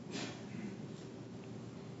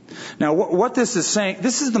 Now, what this is saying,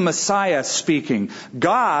 this is the Messiah speaking.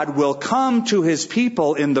 God will come to his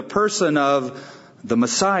people in the person of the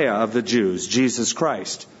Messiah of the Jews, Jesus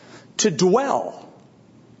Christ, to dwell.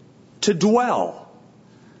 To dwell.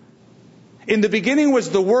 In the beginning was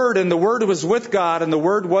the Word, and the Word was with God, and the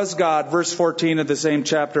Word was God, verse 14 of the same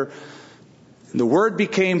chapter. And the Word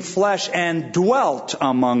became flesh and dwelt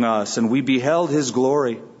among us, and we beheld his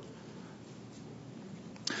glory.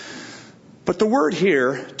 But the word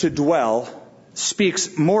here, to dwell,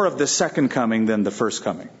 speaks more of the second coming than the first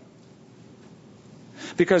coming.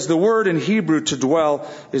 Because the word in Hebrew to dwell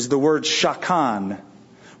is the word shakan,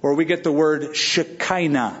 where we get the word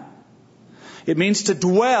shekinah. It means to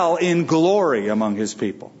dwell in glory among his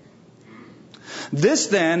people. This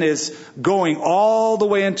then is going all the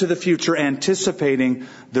way into the future, anticipating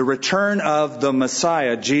the return of the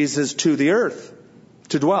Messiah, Jesus, to the earth,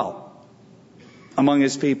 to dwell among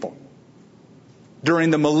his people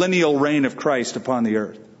during the millennial reign of Christ upon the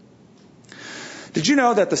earth. Did you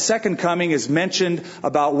know that the second coming is mentioned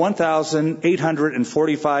about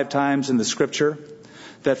 1,845 times in the Scripture?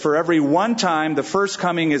 That for every one time the first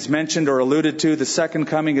coming is mentioned or alluded to, the second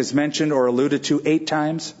coming is mentioned or alluded to 8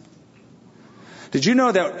 times? Did you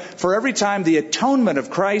know that for every time the atonement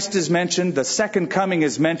of Christ is mentioned, the second coming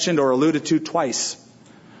is mentioned or alluded to twice?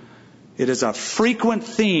 It is a frequent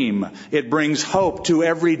theme. It brings hope to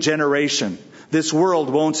every generation. This world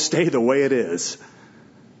won't stay the way it is.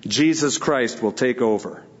 Jesus Christ will take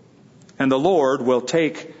over. And the Lord will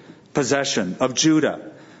take possession of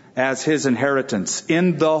Judah as his inheritance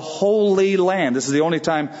in the Holy Land. This is the only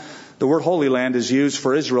time the word Holy Land is used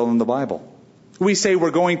for Israel in the Bible. We say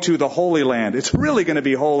we're going to the Holy Land. It's really going to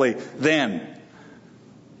be holy then.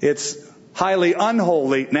 It's highly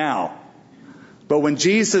unholy now. But when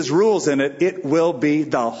Jesus rules in it, it will be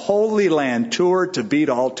the Holy Land tour to beat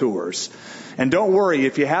all tours. And don't worry,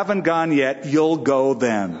 if you haven't gone yet, you'll go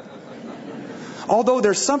then. Although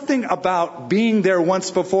there's something about being there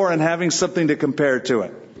once before and having something to compare to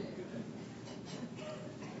it.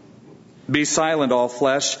 Be silent, all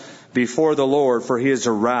flesh, before the Lord, for he is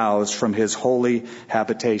aroused from his holy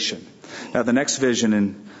habitation. Now the next vision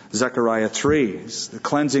in Zechariah 3 is the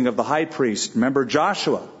cleansing of the high priest. Remember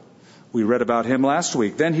Joshua? We read about him last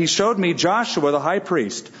week. Then he showed me Joshua the high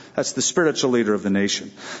priest. That's the spiritual leader of the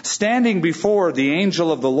nation. Standing before the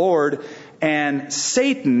angel of the Lord, and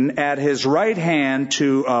Satan at his right hand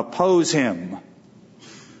to oppose him.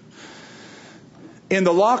 In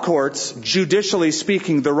the law courts, judicially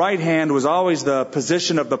speaking, the right hand was always the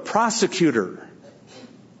position of the prosecutor.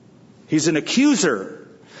 He's an accuser.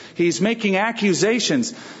 He's making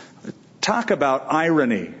accusations. Talk about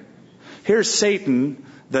irony. Here's Satan,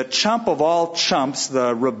 the chump of all chumps,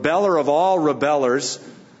 the rebeller of all rebellers,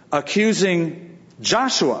 accusing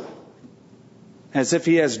Joshua as if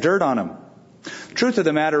he has dirt on him. Truth of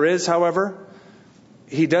the matter is, however,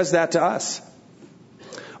 he does that to us.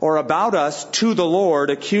 Or about us to the Lord,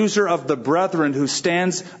 accuser of the brethren, who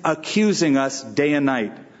stands accusing us day and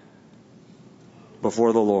night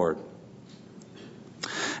before the Lord.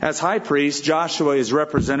 As high priest, Joshua is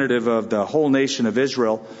representative of the whole nation of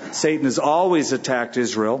Israel. Satan has always attacked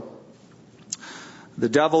Israel. The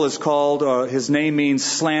devil is called, his name means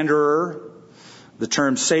slanderer. The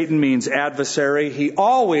term Satan means adversary. He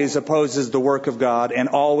always opposes the work of God and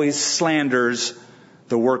always slanders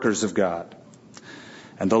the workers of God.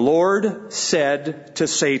 And the Lord said to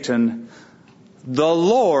Satan, "The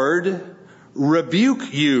Lord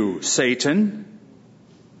rebuke you, Satan."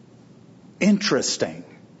 Interesting.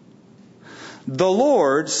 The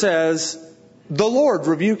Lord says, "The Lord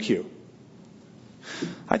rebuke you."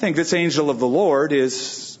 I think this angel of the Lord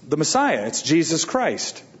is the Messiah. It's Jesus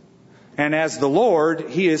Christ. And as the Lord,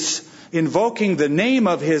 he is invoking the name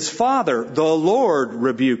of his Father. "The Lord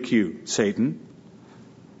rebuke you, Satan."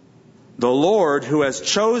 The Lord who has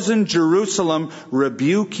chosen Jerusalem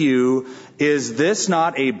rebuke you. Is this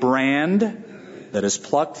not a brand that is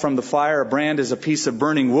plucked from the fire? A brand is a piece of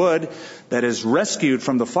burning wood that is rescued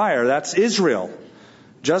from the fire. That's Israel.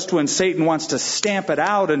 Just when Satan wants to stamp it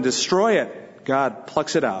out and destroy it, God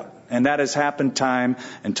plucks it out. And that has happened time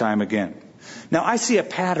and time again. Now I see a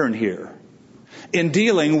pattern here in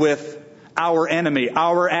dealing with our enemy,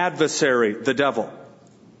 our adversary, the devil.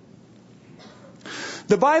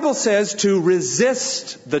 The Bible says to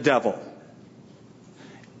resist the devil.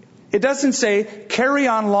 It doesn't say carry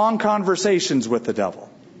on long conversations with the devil.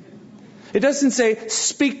 It doesn't say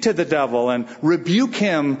speak to the devil and rebuke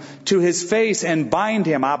him to his face and bind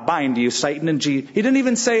him. "I bind you, Satan," and He didn't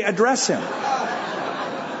even say address him.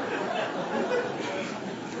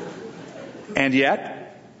 And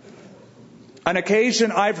yet, on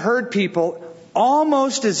occasion I've heard people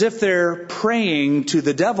almost as if they're praying to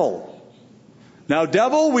the devil. "Now,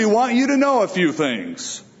 devil, we want you to know a few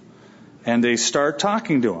things." And they start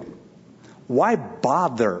talking to him. Why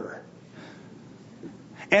bother?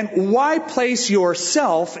 And why place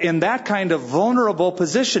yourself in that kind of vulnerable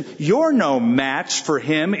position? You're no match for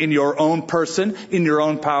him in your own person, in your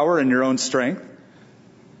own power, in your own strength.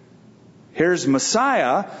 Here's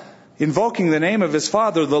Messiah invoking the name of his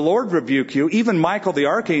Father. "The Lord rebuke you." Even Michael the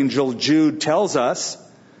archangel, Jude tells us.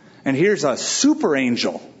 And here's a super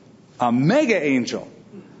angel, a mega angel.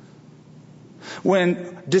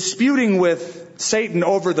 When disputing with Satan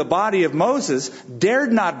over the body of Moses,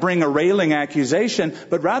 dared not bring a railing accusation,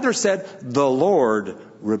 but rather said, "The Lord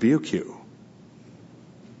rebuke you."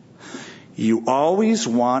 You always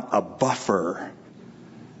want a buffer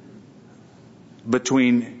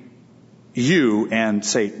between you and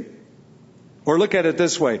Satan. Or look at it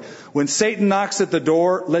this way. When Satan knocks at the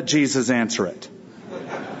door, let Jesus answer it.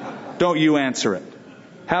 Don't you answer it.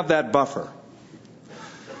 Have that buffer.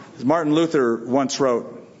 As Martin Luther once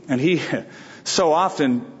wrote, and he so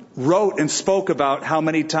often wrote and spoke about how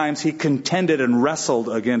many times he contended and wrestled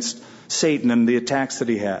against Satan and the attacks that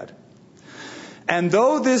he had. "And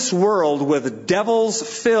though this world with devils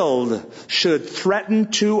filled should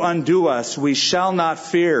threaten to undo us, we shall not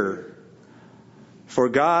fear. For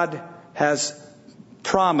God has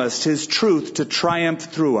promised his truth to triumph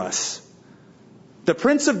through us. The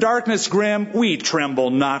prince of darkness grim, we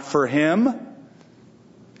tremble not for him.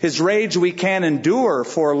 His rage we can endure,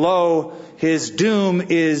 for lo, his doom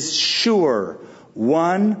is sure.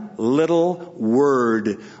 One little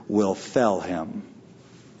word will fell him."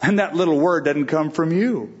 And that little word doesn't come from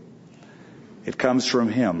you. It comes from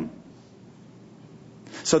him.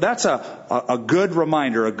 So that's a good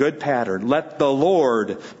reminder, a good pattern. Let the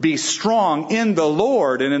Lord be strong in the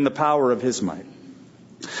Lord and in the power of his might.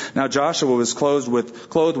 Now Joshua was clothed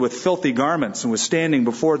with filthy garments and was standing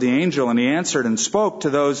before the angel, and he answered and spoke to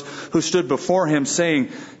those who stood before him, saying,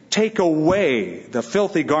 "Take away the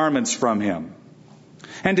filthy garments from him."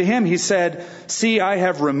 And to him he said, "See, I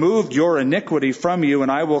have removed your iniquity from you,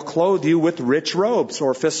 and I will clothe you with rich robes,"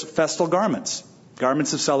 or festal garments,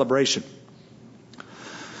 garments of celebration.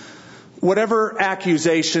 Whatever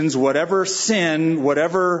accusations, whatever sin,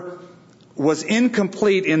 whatever was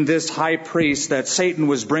incomplete in this high priest that Satan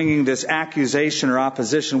was bringing this accusation or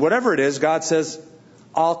opposition, whatever it is, God says,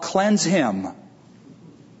 "I'll cleanse him.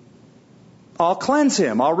 I'll cleanse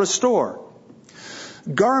him. I'll restore."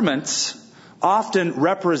 Garments often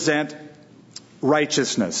represent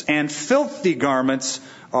righteousness, and filthy garments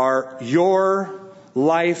are your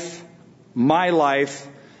life, my life,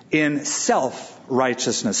 in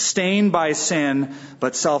self-righteousness, stained by sin,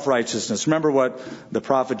 but self-righteousness. Remember what the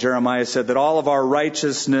prophet Jeremiah said, that all of our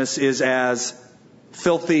righteousness is as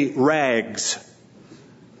filthy rags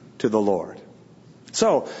to the Lord.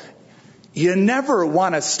 So, you never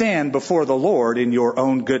want to stand before the Lord in your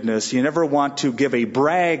own goodness. You never want to give a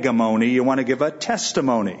bragamony. You want to give a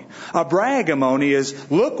testimony. A bragamony is,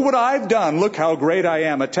 look what I've done. Look how great I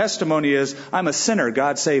am. A testimony is, I'm a sinner.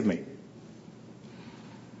 God save me.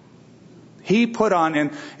 He put on,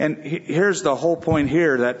 and here's the whole point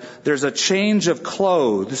here, that there's a change of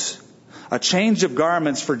clothes, a change of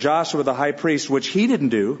garments for Joshua the high priest, which he didn't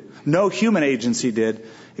do. No human agency did.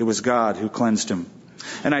 It was God who cleansed him.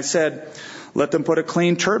 And I said, let them put a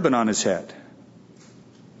clean turban on his head.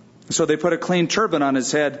 So they put a clean turban on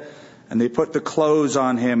his head, and they put the clothes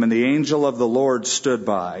on him, and the angel of the Lord stood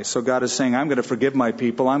by. So God is saying, I'm going to forgive my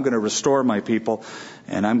people, I'm going to restore my people,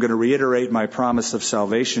 and I'm going to reiterate my promise of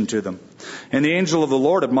salvation to them. And the angel of the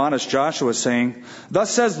Lord admonished Joshua, saying,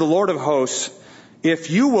 "Thus says the Lord of hosts, if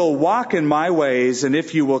you will walk in my ways, and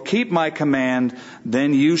if you will keep my command,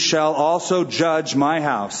 then you shall also judge my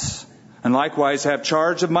house, and likewise have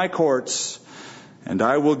charge of my courts, and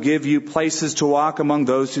I will give you places to walk among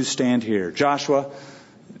those who stand here." Joshua,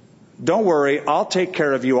 don't worry, I'll take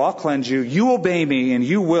care of you, I'll cleanse you, you obey me, and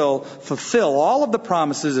you will fulfill all of the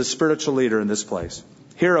promises as spiritual leader in this place.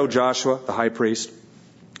 Hear, O Joshua, the high priest,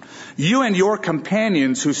 you and your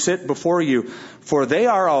companions who sit before you, for they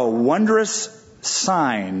are a wondrous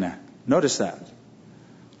sign. Notice that.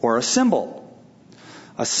 Or a symbol.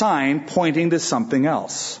 A sign pointing to something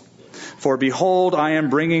else. For behold, I am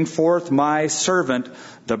bringing forth my servant,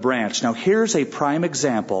 the branch. Now here's a prime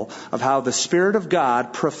example of how the Spirit of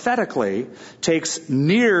God prophetically takes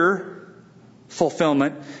near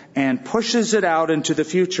fulfillment and pushes it out into the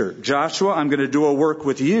future. Joshua, I'm going to do a work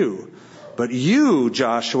with you. But you,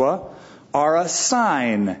 Joshua, are a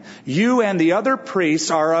sign. You and the other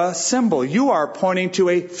priests are a symbol. You are pointing to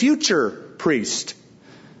a future priest.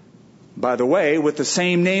 By the way, with the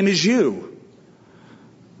same name as you.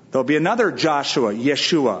 There'll be another Joshua,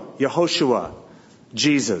 Yeshua, Yehoshua,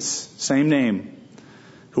 Jesus, same name,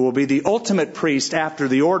 who will be the ultimate priest after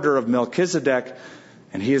the order of Melchizedek,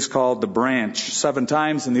 and he is called the branch 7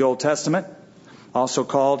 times in the Old Testament. Also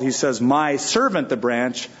called, he says, my servant the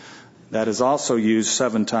branch. That is also used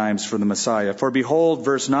 7 times for the Messiah. For behold,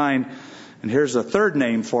 verse 9, and here's a third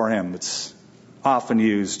name for him. It's often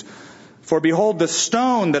used. For behold, the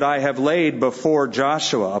stone that I have laid before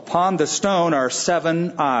Joshua, upon the stone are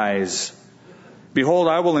 7 eyes. Behold,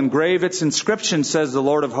 I will engrave its inscription, says the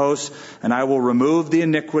Lord of hosts, and I will remove the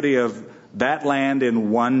iniquity of that land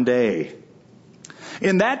in 1 day.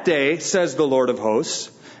 In that day, says the Lord of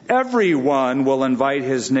hosts, everyone will invite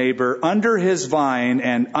his neighbor under his vine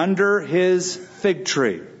and under his fig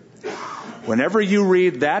tree. Whenever you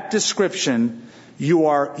read that description, you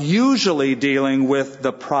are usually dealing with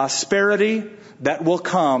the prosperity that will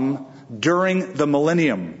come during the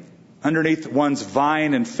millennium. Underneath one's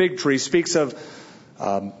vine and fig tree speaks of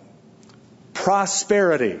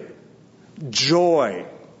prosperity, joy,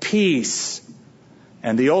 peace,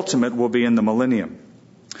 and the ultimate will be in the millennium.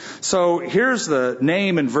 So here's the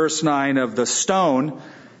name in verse 9 of the stone.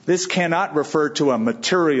 This cannot refer to a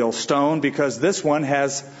material stone because this one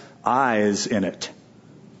has eyes in it.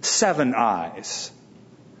 7 eyes,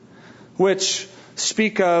 which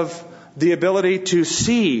speak of the ability to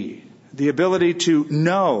see, the ability to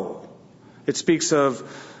know. It speaks of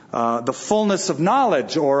the fullness of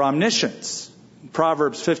knowledge or omniscience.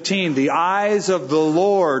 Proverbs 15, the eyes of the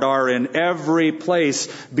Lord are in every place,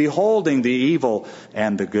 beholding the evil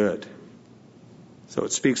and the good. So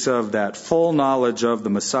it speaks of that full knowledge of the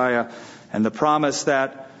Messiah and the promise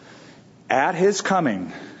that at his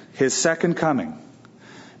coming, his second coming,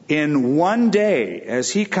 in 1 day, as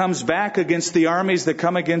he comes back against the armies that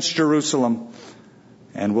come against Jerusalem,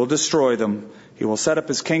 and will destroy them. He will set up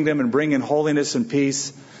his kingdom and bring in holiness and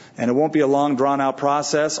peace, and it won't be a long, drawn-out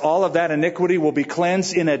process. All of that iniquity will be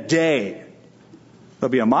cleansed in a day.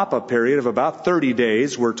 There'll be a mop-up period of about 30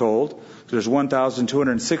 days, we're told. There's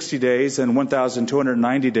 1,260 days and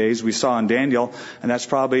 1,290 days we saw in Daniel, and that's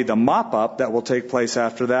probably the mop-up that will take place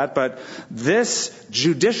after that. But this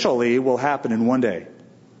judicially will happen in one day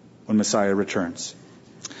when Messiah returns.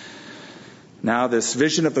 Now, this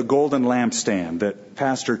vision of the golden lampstand that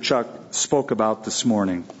Pastor Chuck spoke about this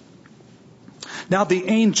morning. Now, the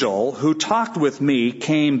angel who talked with me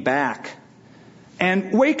came back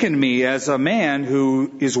and wakened me as a man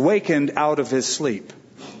who is wakened out of his sleep.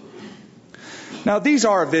 Now, these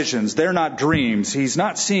are visions. They're not dreams. He's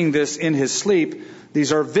not seeing this in his sleep.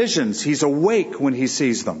 These are visions. He's awake when he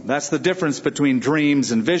sees them. That's the difference between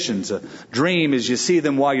dreams and visions. A dream is you see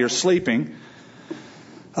them while you're sleeping.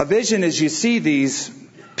 A vision is you see these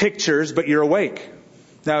pictures, but you're awake.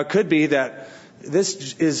 Now, it could be that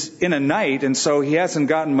this is in a night, and so he hasn't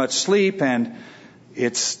gotten much sleep, and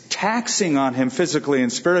it's taxing on him physically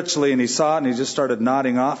and spiritually, and he saw it, and he just started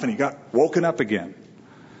nodding off, and he got woken up again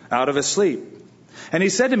out of his sleep. And he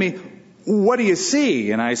said to me, "What do you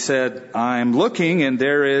see?" And I said, "I'm looking, and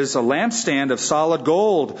there is a lampstand of solid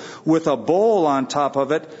gold with a bowl on top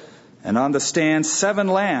of it, and on the stand 7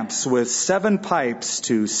 lamps with 7 pipes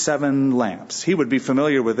to 7 lamps." He would be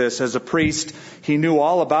familiar with this as a priest. He knew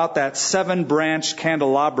all about that 7-branch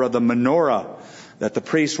candelabra, the menorah, that the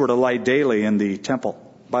priests were to light daily in the temple.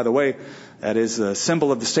 By the way, that is a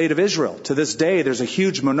symbol of the state of Israel. To this day, there's a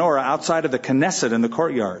huge menorah outside of the Knesset in the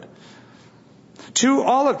courtyard. 2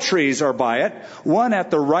 olive trees are by it, one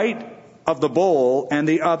at the right of the bowl and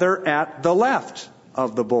the other at the left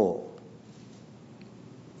of the bowl.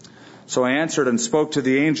 So I answered and spoke to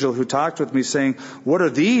the angel who talked with me, saying, "What are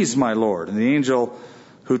these, my Lord?" And the angel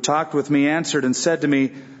who talked with me answered and said to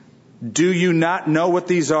me, "Do you not know what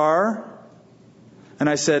these are?" And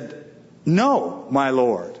I said, "No, my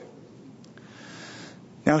Lord."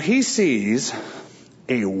 Now he sees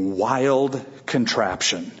a wild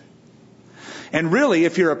contraption. And really,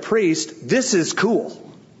 if you're a priest, this is cool.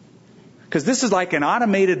 Because this is like an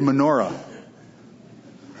automated menorah.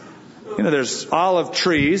 You know, there's olive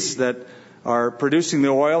trees that are producing the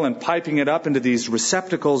oil and piping it up into these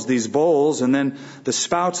receptacles, these bowls, and then the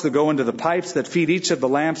spouts that go into the pipes that feed each of the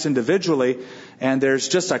lamps individually. And there's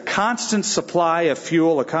just a constant supply of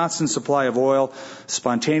fuel, a constant supply of oil,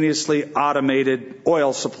 spontaneously automated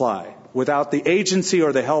oil supply, without the agency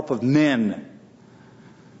or the help of men.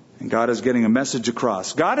 And God is getting a message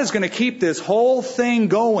across. God is going to keep this whole thing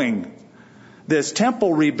going. This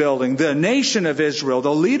temple rebuilding, the nation of Israel,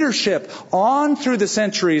 the leadership on through the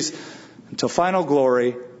centuries until final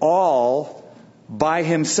glory, all by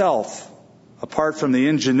himself, apart from the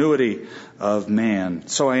ingenuity of man.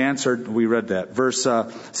 So I answered, we read that, verse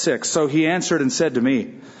 6. So he answered and said to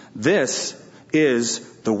me, "This is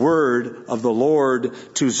the word of the Lord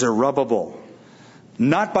to Zerubbabel,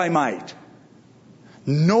 not by might,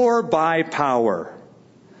 nor by power,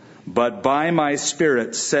 but by my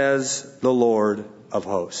Spirit, says the Lord of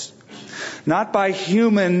hosts." Not by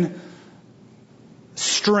human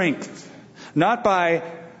strength, not by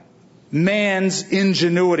man's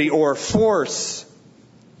ingenuity or force,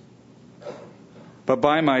 but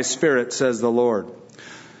by my Spirit, says the Lord.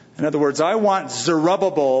 In other words, I want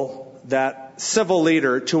Zerubbabel, that civil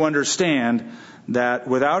leader, to understand that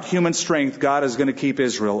without human strength, God is going to keep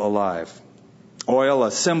Israel alive. Oil,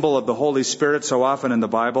 a symbol of the Holy Spirit so often in the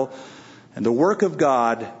Bible. And the work of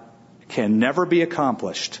God can never be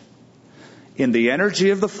accomplished in the energy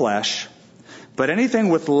of the flesh, but anything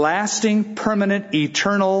with lasting, permanent,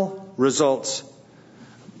 eternal results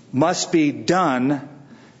must be done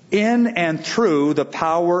in and through the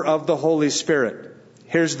power of the Holy Spirit.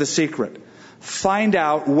 Here's the secret. Find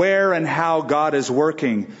out where and how God is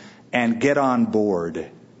working and get on board.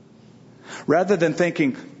 Rather than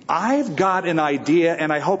thinking, I've got an idea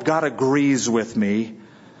and I hope God agrees with me,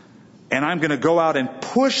 and I'm going to go out and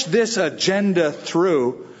push this agenda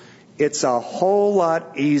through, it's a whole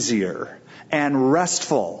lot easier and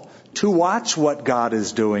restful to watch what God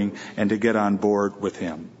is doing and to get on board with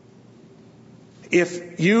Him.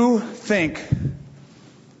 If you think,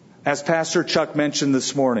 as Pastor Chuck mentioned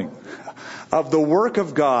this morning, of the work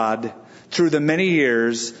of God through the many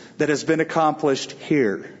years that has been accomplished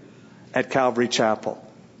here at Calvary Chapel,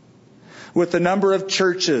 with the number of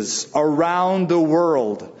churches around the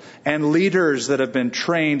world and leaders that have been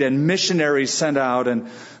trained and missionaries sent out, and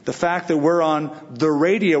the fact that we're on the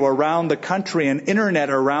radio around the country and internet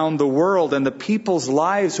around the world, and the people's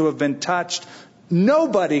lives who have been touched,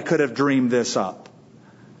 nobody could have dreamed this up.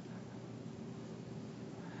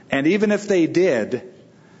 And even if they did,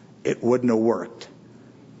 it wouldn't have worked.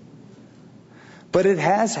 But it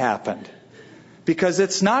has happened. Because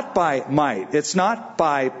it's not by might, it's not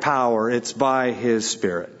by power, it's by His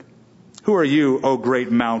Spirit. Who are you, O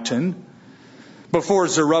great mountain? Before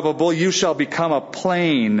Zerubbabel you shall become a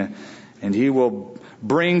plain, and he will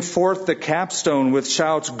bring forth the capstone with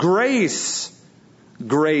shouts, grace,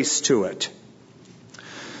 grace to it.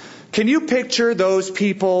 Can you picture those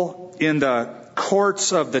people in the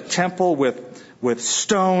courts of the temple with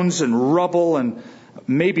stones and rubble and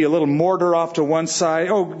maybe a little mortar off to one side?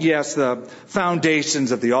 Oh, yes, the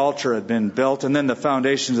foundations of the altar had been built and then the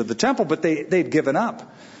foundations of the temple, but they'd given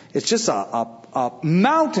up. It's just a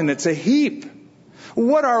mountain. It's a heap.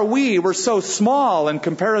 What are we? We're so small in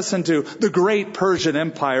comparison to the great Persian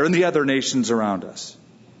Empire and the other nations around us.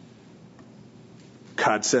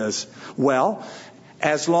 God says, well,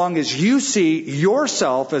 as long as you see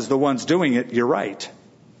yourself as the ones doing it, you're right.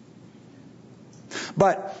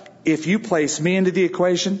 But if you place me into the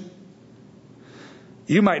equation,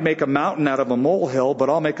 you might make a mountain out of a molehill, but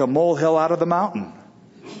I'll make a molehill out of the mountain.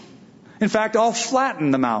 In fact, I'll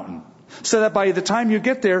flatten the mountain so that by the time you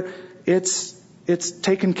get there, it's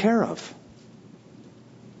taken care of.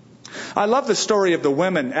 I love the story of the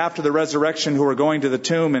women after the resurrection who were going to the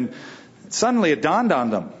tomb, and suddenly it dawned on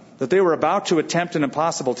them that they were about to attempt an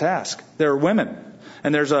impossible task. They're women,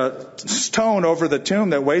 and there's a stone over the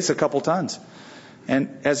tomb that weighs a couple tons.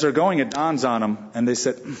 And as they're going, it dawns on them, and they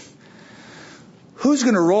said, who's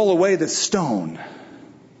going to roll away the stone?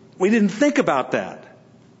 We didn't think about that.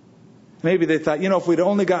 Maybe they thought, if we'd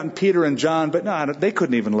only gotten Peter and John, but no, they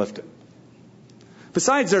couldn't even lift it.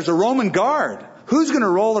 Besides, there's a Roman guard. Who's going to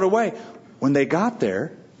roll it away? When they got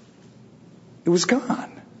there, it was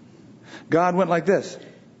gone. God went like this.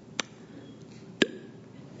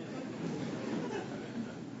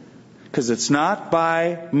 Because it's not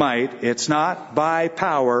by might, it's not by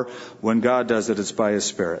power. When God does it, it's by His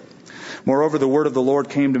Spirit. Moreover, the word of the Lord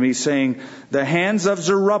came to me, saying, the hands of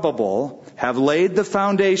Zerubbabel have laid the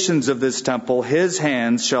foundations of this temple. His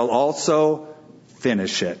hands shall also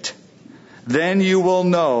finish it. Then you will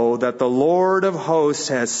know that the Lord of hosts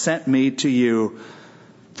has sent me to you.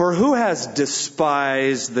 For who has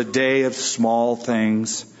despised the day of small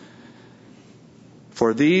things?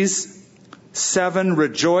 For these 7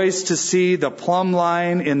 rejoice to see the plumb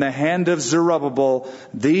line in the hand of Zerubbabel.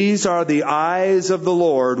 These are the eyes of the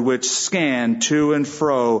Lord which scan to and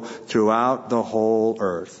fro throughout the whole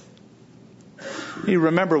earth. You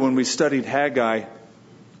remember when we studied Haggai,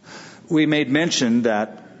 we made mention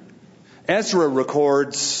that Ezra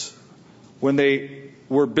records when they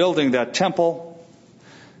were building that temple,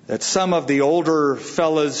 that some of the older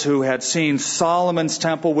fellas who had seen Solomon's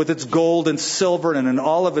temple with its gold and silver and in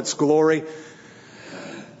all of its glory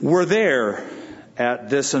were there at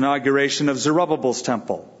this inauguration of Zerubbabel's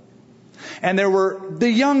temple. And there were the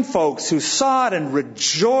young folks who saw it and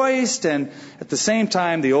rejoiced, and at the same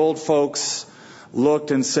time the old folks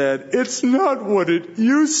looked and said, it's not what it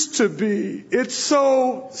used to be. It's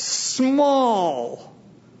so small.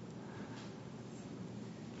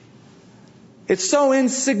 It's so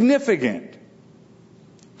insignificant.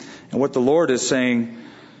 And what the Lord is saying,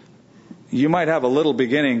 you might have a little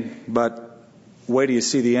beginning, but wait till you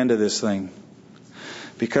see the end of this thing.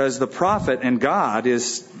 Because the prophet and God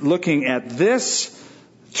is looking at this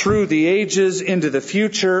through the ages into the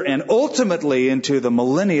future and ultimately into the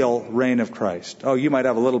millennial reign of Christ. Oh, you might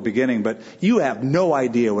have a little beginning, but you have no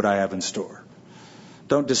idea what I have in store.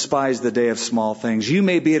 Don't despise the day of small things. You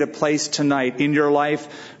may be at a place tonight in your life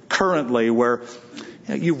currently where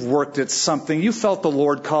you've worked at something. You felt the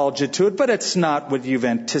Lord called you to it, but it's not what you've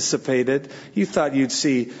anticipated. You thought you'd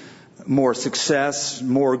see more success,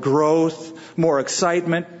 more growth, more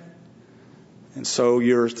excitement. And so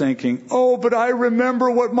you're thinking, oh, but I remember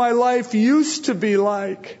what my life used to be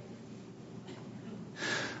like.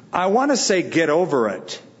 I want to say get over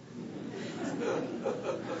it.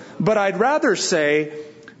 But I'd rather say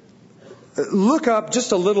look up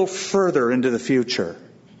just a little further into the future.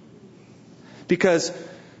 Because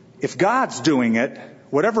if God's doing it,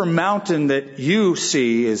 whatever mountain that you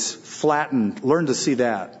see is flattened. Learn to see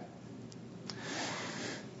that.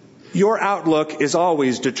 Your outlook is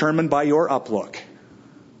always determined by your uplook.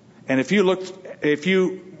 And if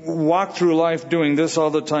you walk through life doing this all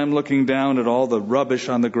the time, looking down at all the rubbish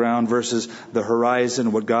on the ground versus the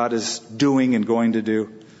horizon, what God is doing and going to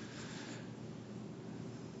do,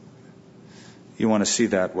 you want to see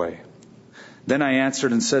that way. Then I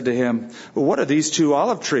answered and said to him, well, what are these 2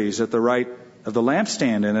 olive trees at the right of the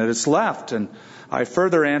lampstand and at its left? And I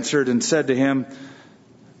further answered and said to him,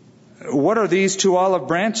 what are these 2 olive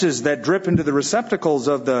branches that drip into the receptacles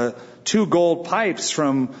of the 2 gold pipes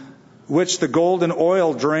from which the golden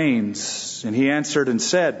oil drains? And he answered and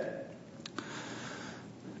said,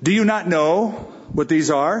 do you not know what these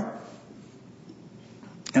are?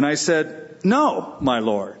 And I said, no, my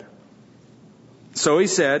Lord. So he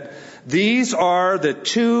said, these are the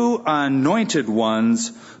 2 anointed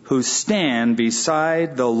ones who stand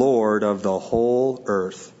beside the Lord of the whole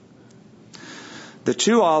earth. The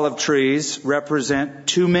 2 olive trees represent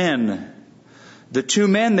 2 men. The 2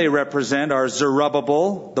 men they represent are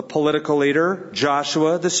Zerubbabel, the political leader,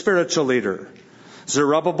 Joshua, the spiritual leader.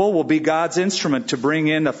 Zerubbabel will be God's instrument to bring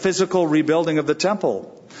in a physical rebuilding of the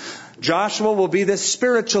temple. Joshua will be the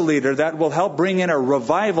spiritual leader that will help bring in a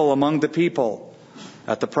revival among the people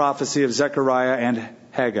at the prophecy of Zechariah and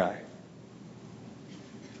Haggai.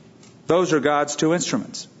 Those are God's 2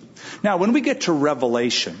 instruments. Now, when we get to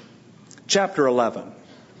Revelation, chapter 11,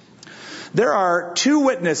 there are 2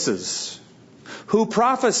 witnesses who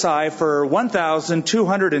prophesy for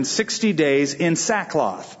 1,260 days in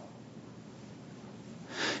sackcloth.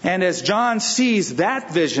 And as John sees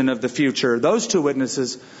that vision of the future, those 2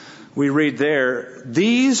 witnesses, we read there,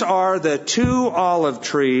 these are the 2 olive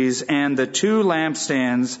trees and the 2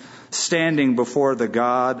 lampstands standing before the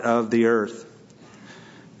God of the earth.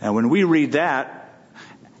 And when we read that,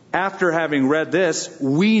 after having read this,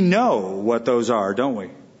 we know what those are, don't we?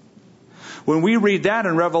 When we read that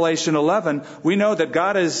in Revelation 11, we know that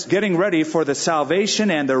God is getting ready for the salvation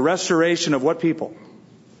and the restoration of what people?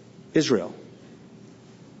 Israel.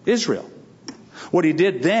 Israel. What he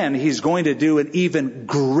did then, he's going to do in even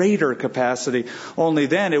greater capacity. Only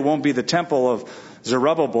then it won't be the temple of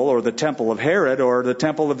Zerubbabel or the temple of Herod or the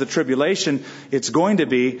temple of the tribulation. It's going to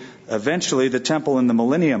be eventually the temple in the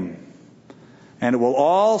millennium. And it will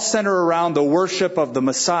all center around the worship of the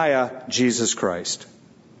Messiah, Jesus Christ.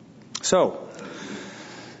 So,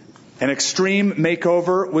 an extreme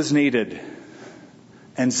makeover was needed.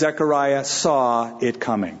 And Zechariah saw it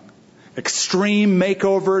coming. Extreme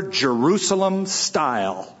makeover, Jerusalem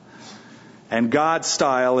style. And God's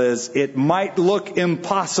style is, it might look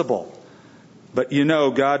impossible. But you know,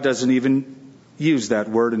 God doesn't even use that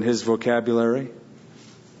word in His vocabulary.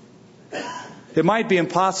 It might be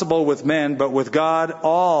impossible with men, but with God,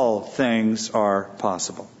 all things are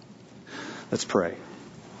possible. Let's pray.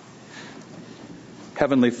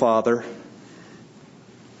 Heavenly Father,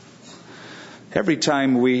 every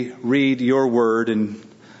time we read your word and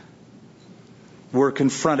we're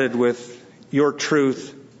confronted with your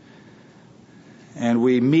truth and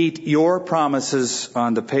we meet your promises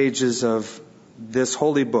on the pages of this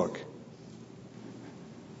holy book,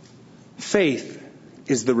 faith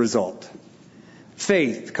is the result.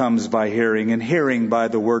 Faith comes by hearing, and hearing by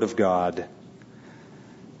the word of God.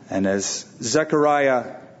 And as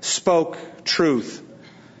Zechariah spoke truth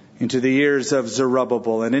into the ears of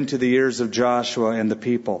Zerubbabel and into the ears of Joshua and the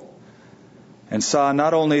people, and saw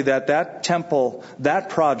not only that temple, that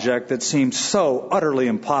project that seemed so utterly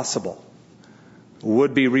impossible,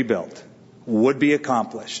 would be rebuilt, would be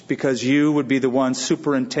accomplished, because you would be the one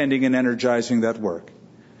superintending and energizing that work.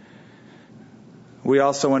 We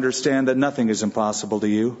also understand that nothing is impossible to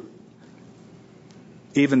you.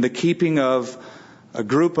 Even the keeping of a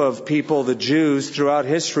group of people, the Jews, throughout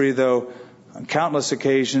history, though on countless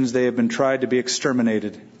occasions they have been tried to be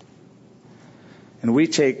exterminated. And we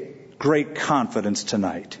take great confidence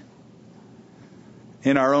tonight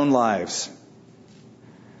in our own lives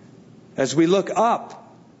as we look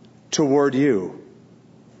up toward you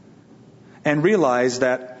and realize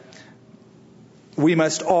that we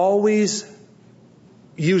must always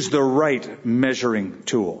use the right measuring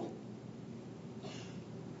tool.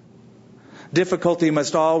 Difficulty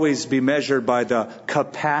must always be measured by the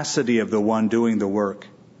capacity of the one doing the work.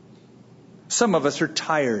 Some of us are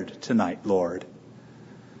tired tonight, Lord.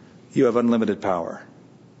 You have unlimited power.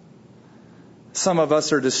 Some of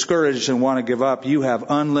us are discouraged and want to give up. You have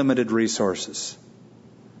unlimited resources.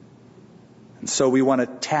 And so we want to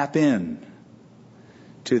tap in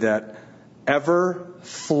to that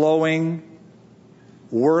ever-flowing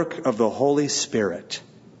work of the Holy Spirit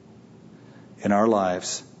in our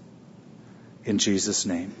lives. In Jesus'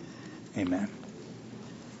 name, amen.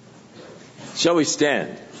 Shall we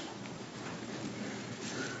stand?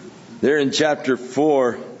 There in chapter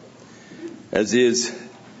 4, as he is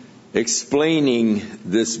explaining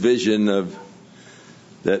this vision of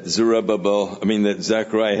that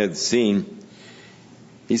Zechariah had seen,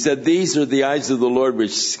 he said, "These are the eyes of the Lord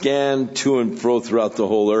which scan to and fro throughout the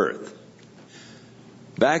whole earth."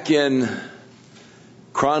 Back in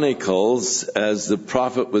Chronicles, as the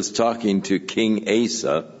prophet was talking to King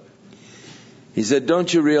Asa, He said,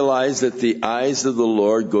 don't you realize that the eyes of the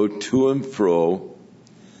Lord go to and fro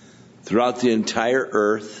throughout the entire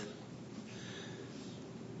earth?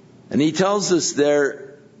 And he tells us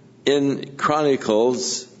there in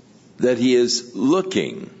Chronicles that he is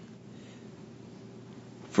looking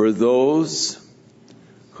for those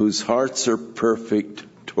whose hearts are perfect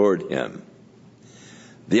toward him.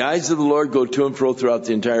 The eyes of the Lord go to and fro throughout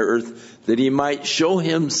the entire earth, that he might show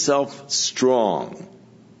himself strong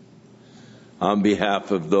on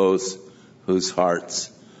behalf of those whose hearts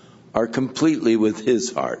are completely with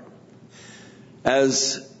his heart.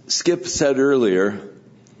 As Skip said earlier,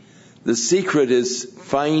 the secret is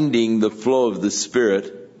finding the flow of the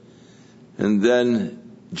Spirit and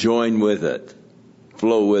then join with it,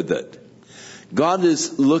 flow with it. God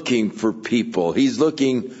is looking for people. He's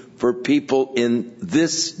looking for people in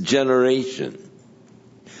this generation.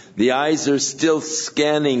 The eyes are still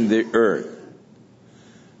scanning the earth.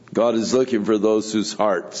 God is looking for those whose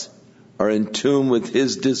hearts are in tune with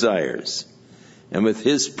his desires and with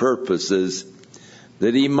his purposes,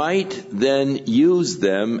 that he might then use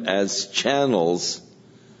them as channels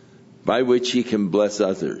by which he can bless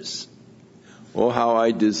others. Oh, how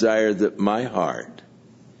I desire that my heart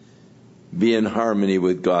be in harmony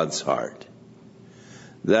with God's heart,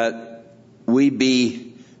 that we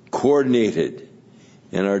be coordinated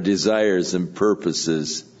in our desires and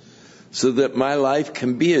purposes, so that my life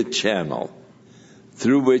can be a channel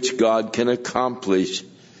through which God can accomplish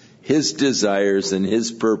his desires and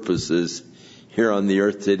his purposes here on the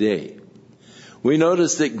earth today. We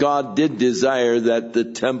notice that God did desire that the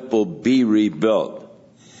temple be rebuilt.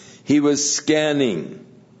 He was scanning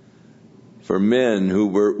for men who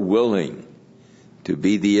were willing to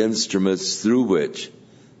be the instruments through which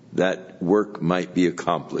that work might be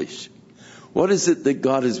accomplished. What is it that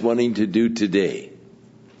God is wanting to do today?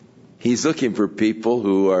 He's looking for people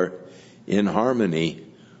who are in harmony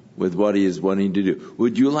with what he is wanting to do.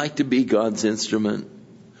 Would you like to be God's instrument?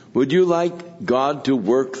 Would you like God to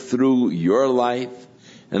work through your life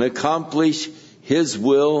and accomplish his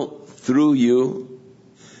will through you?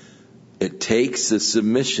 It takes a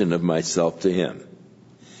submission of myself to him.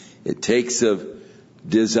 It takes a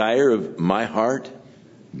desire of my heart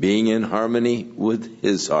being in harmony with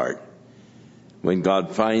his heart. When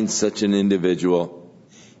God finds such an individual,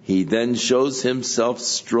 he then shows himself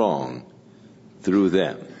strong through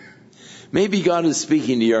them. Maybe God is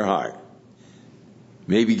speaking to your heart.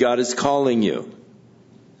 Maybe God is calling you.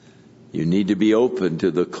 You need to be open to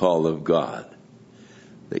the call of God,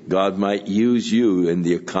 that God might use you in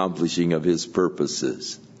the accomplishing of his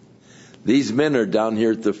purposes. These men are down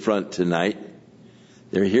here at the front tonight.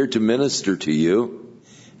 They're here to minister to you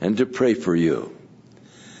and to pray for you,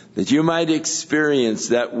 that you might experience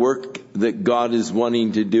that work that God is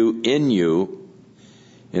wanting to do in you,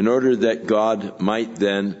 in order that God might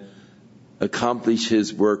then accomplish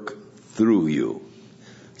his work through you.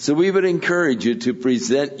 So we would encourage you to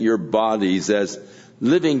present your bodies as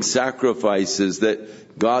living sacrifices,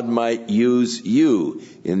 that God might use you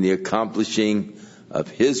in the accomplishing of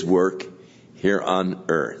his work here on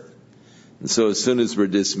earth. And so as soon as we're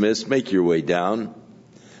dismissed, make your way down.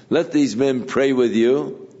 Let these men pray with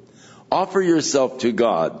you. Offer yourself to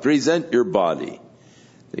God. Present your body,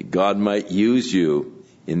 that God might use you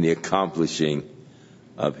in the accomplishing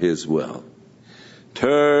of his will.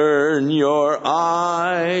 Turn your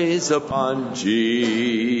eyes upon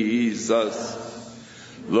Jesus.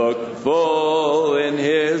 Look full in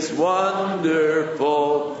his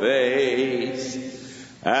wonderful face,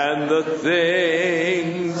 and the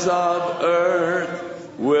things of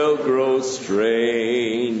earth will grow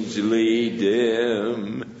strangely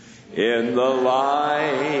dim in the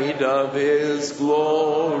light of his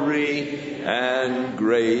glory and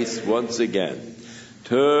grace. Once again.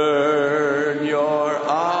 Turn your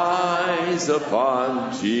eyes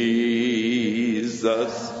upon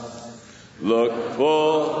Jesus. Look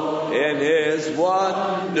full in his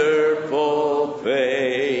wonderful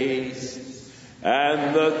face,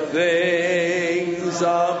 and the things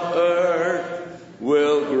of earth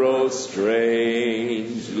will grow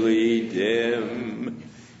strangely dim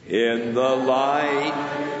in the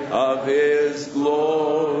light of his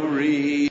glory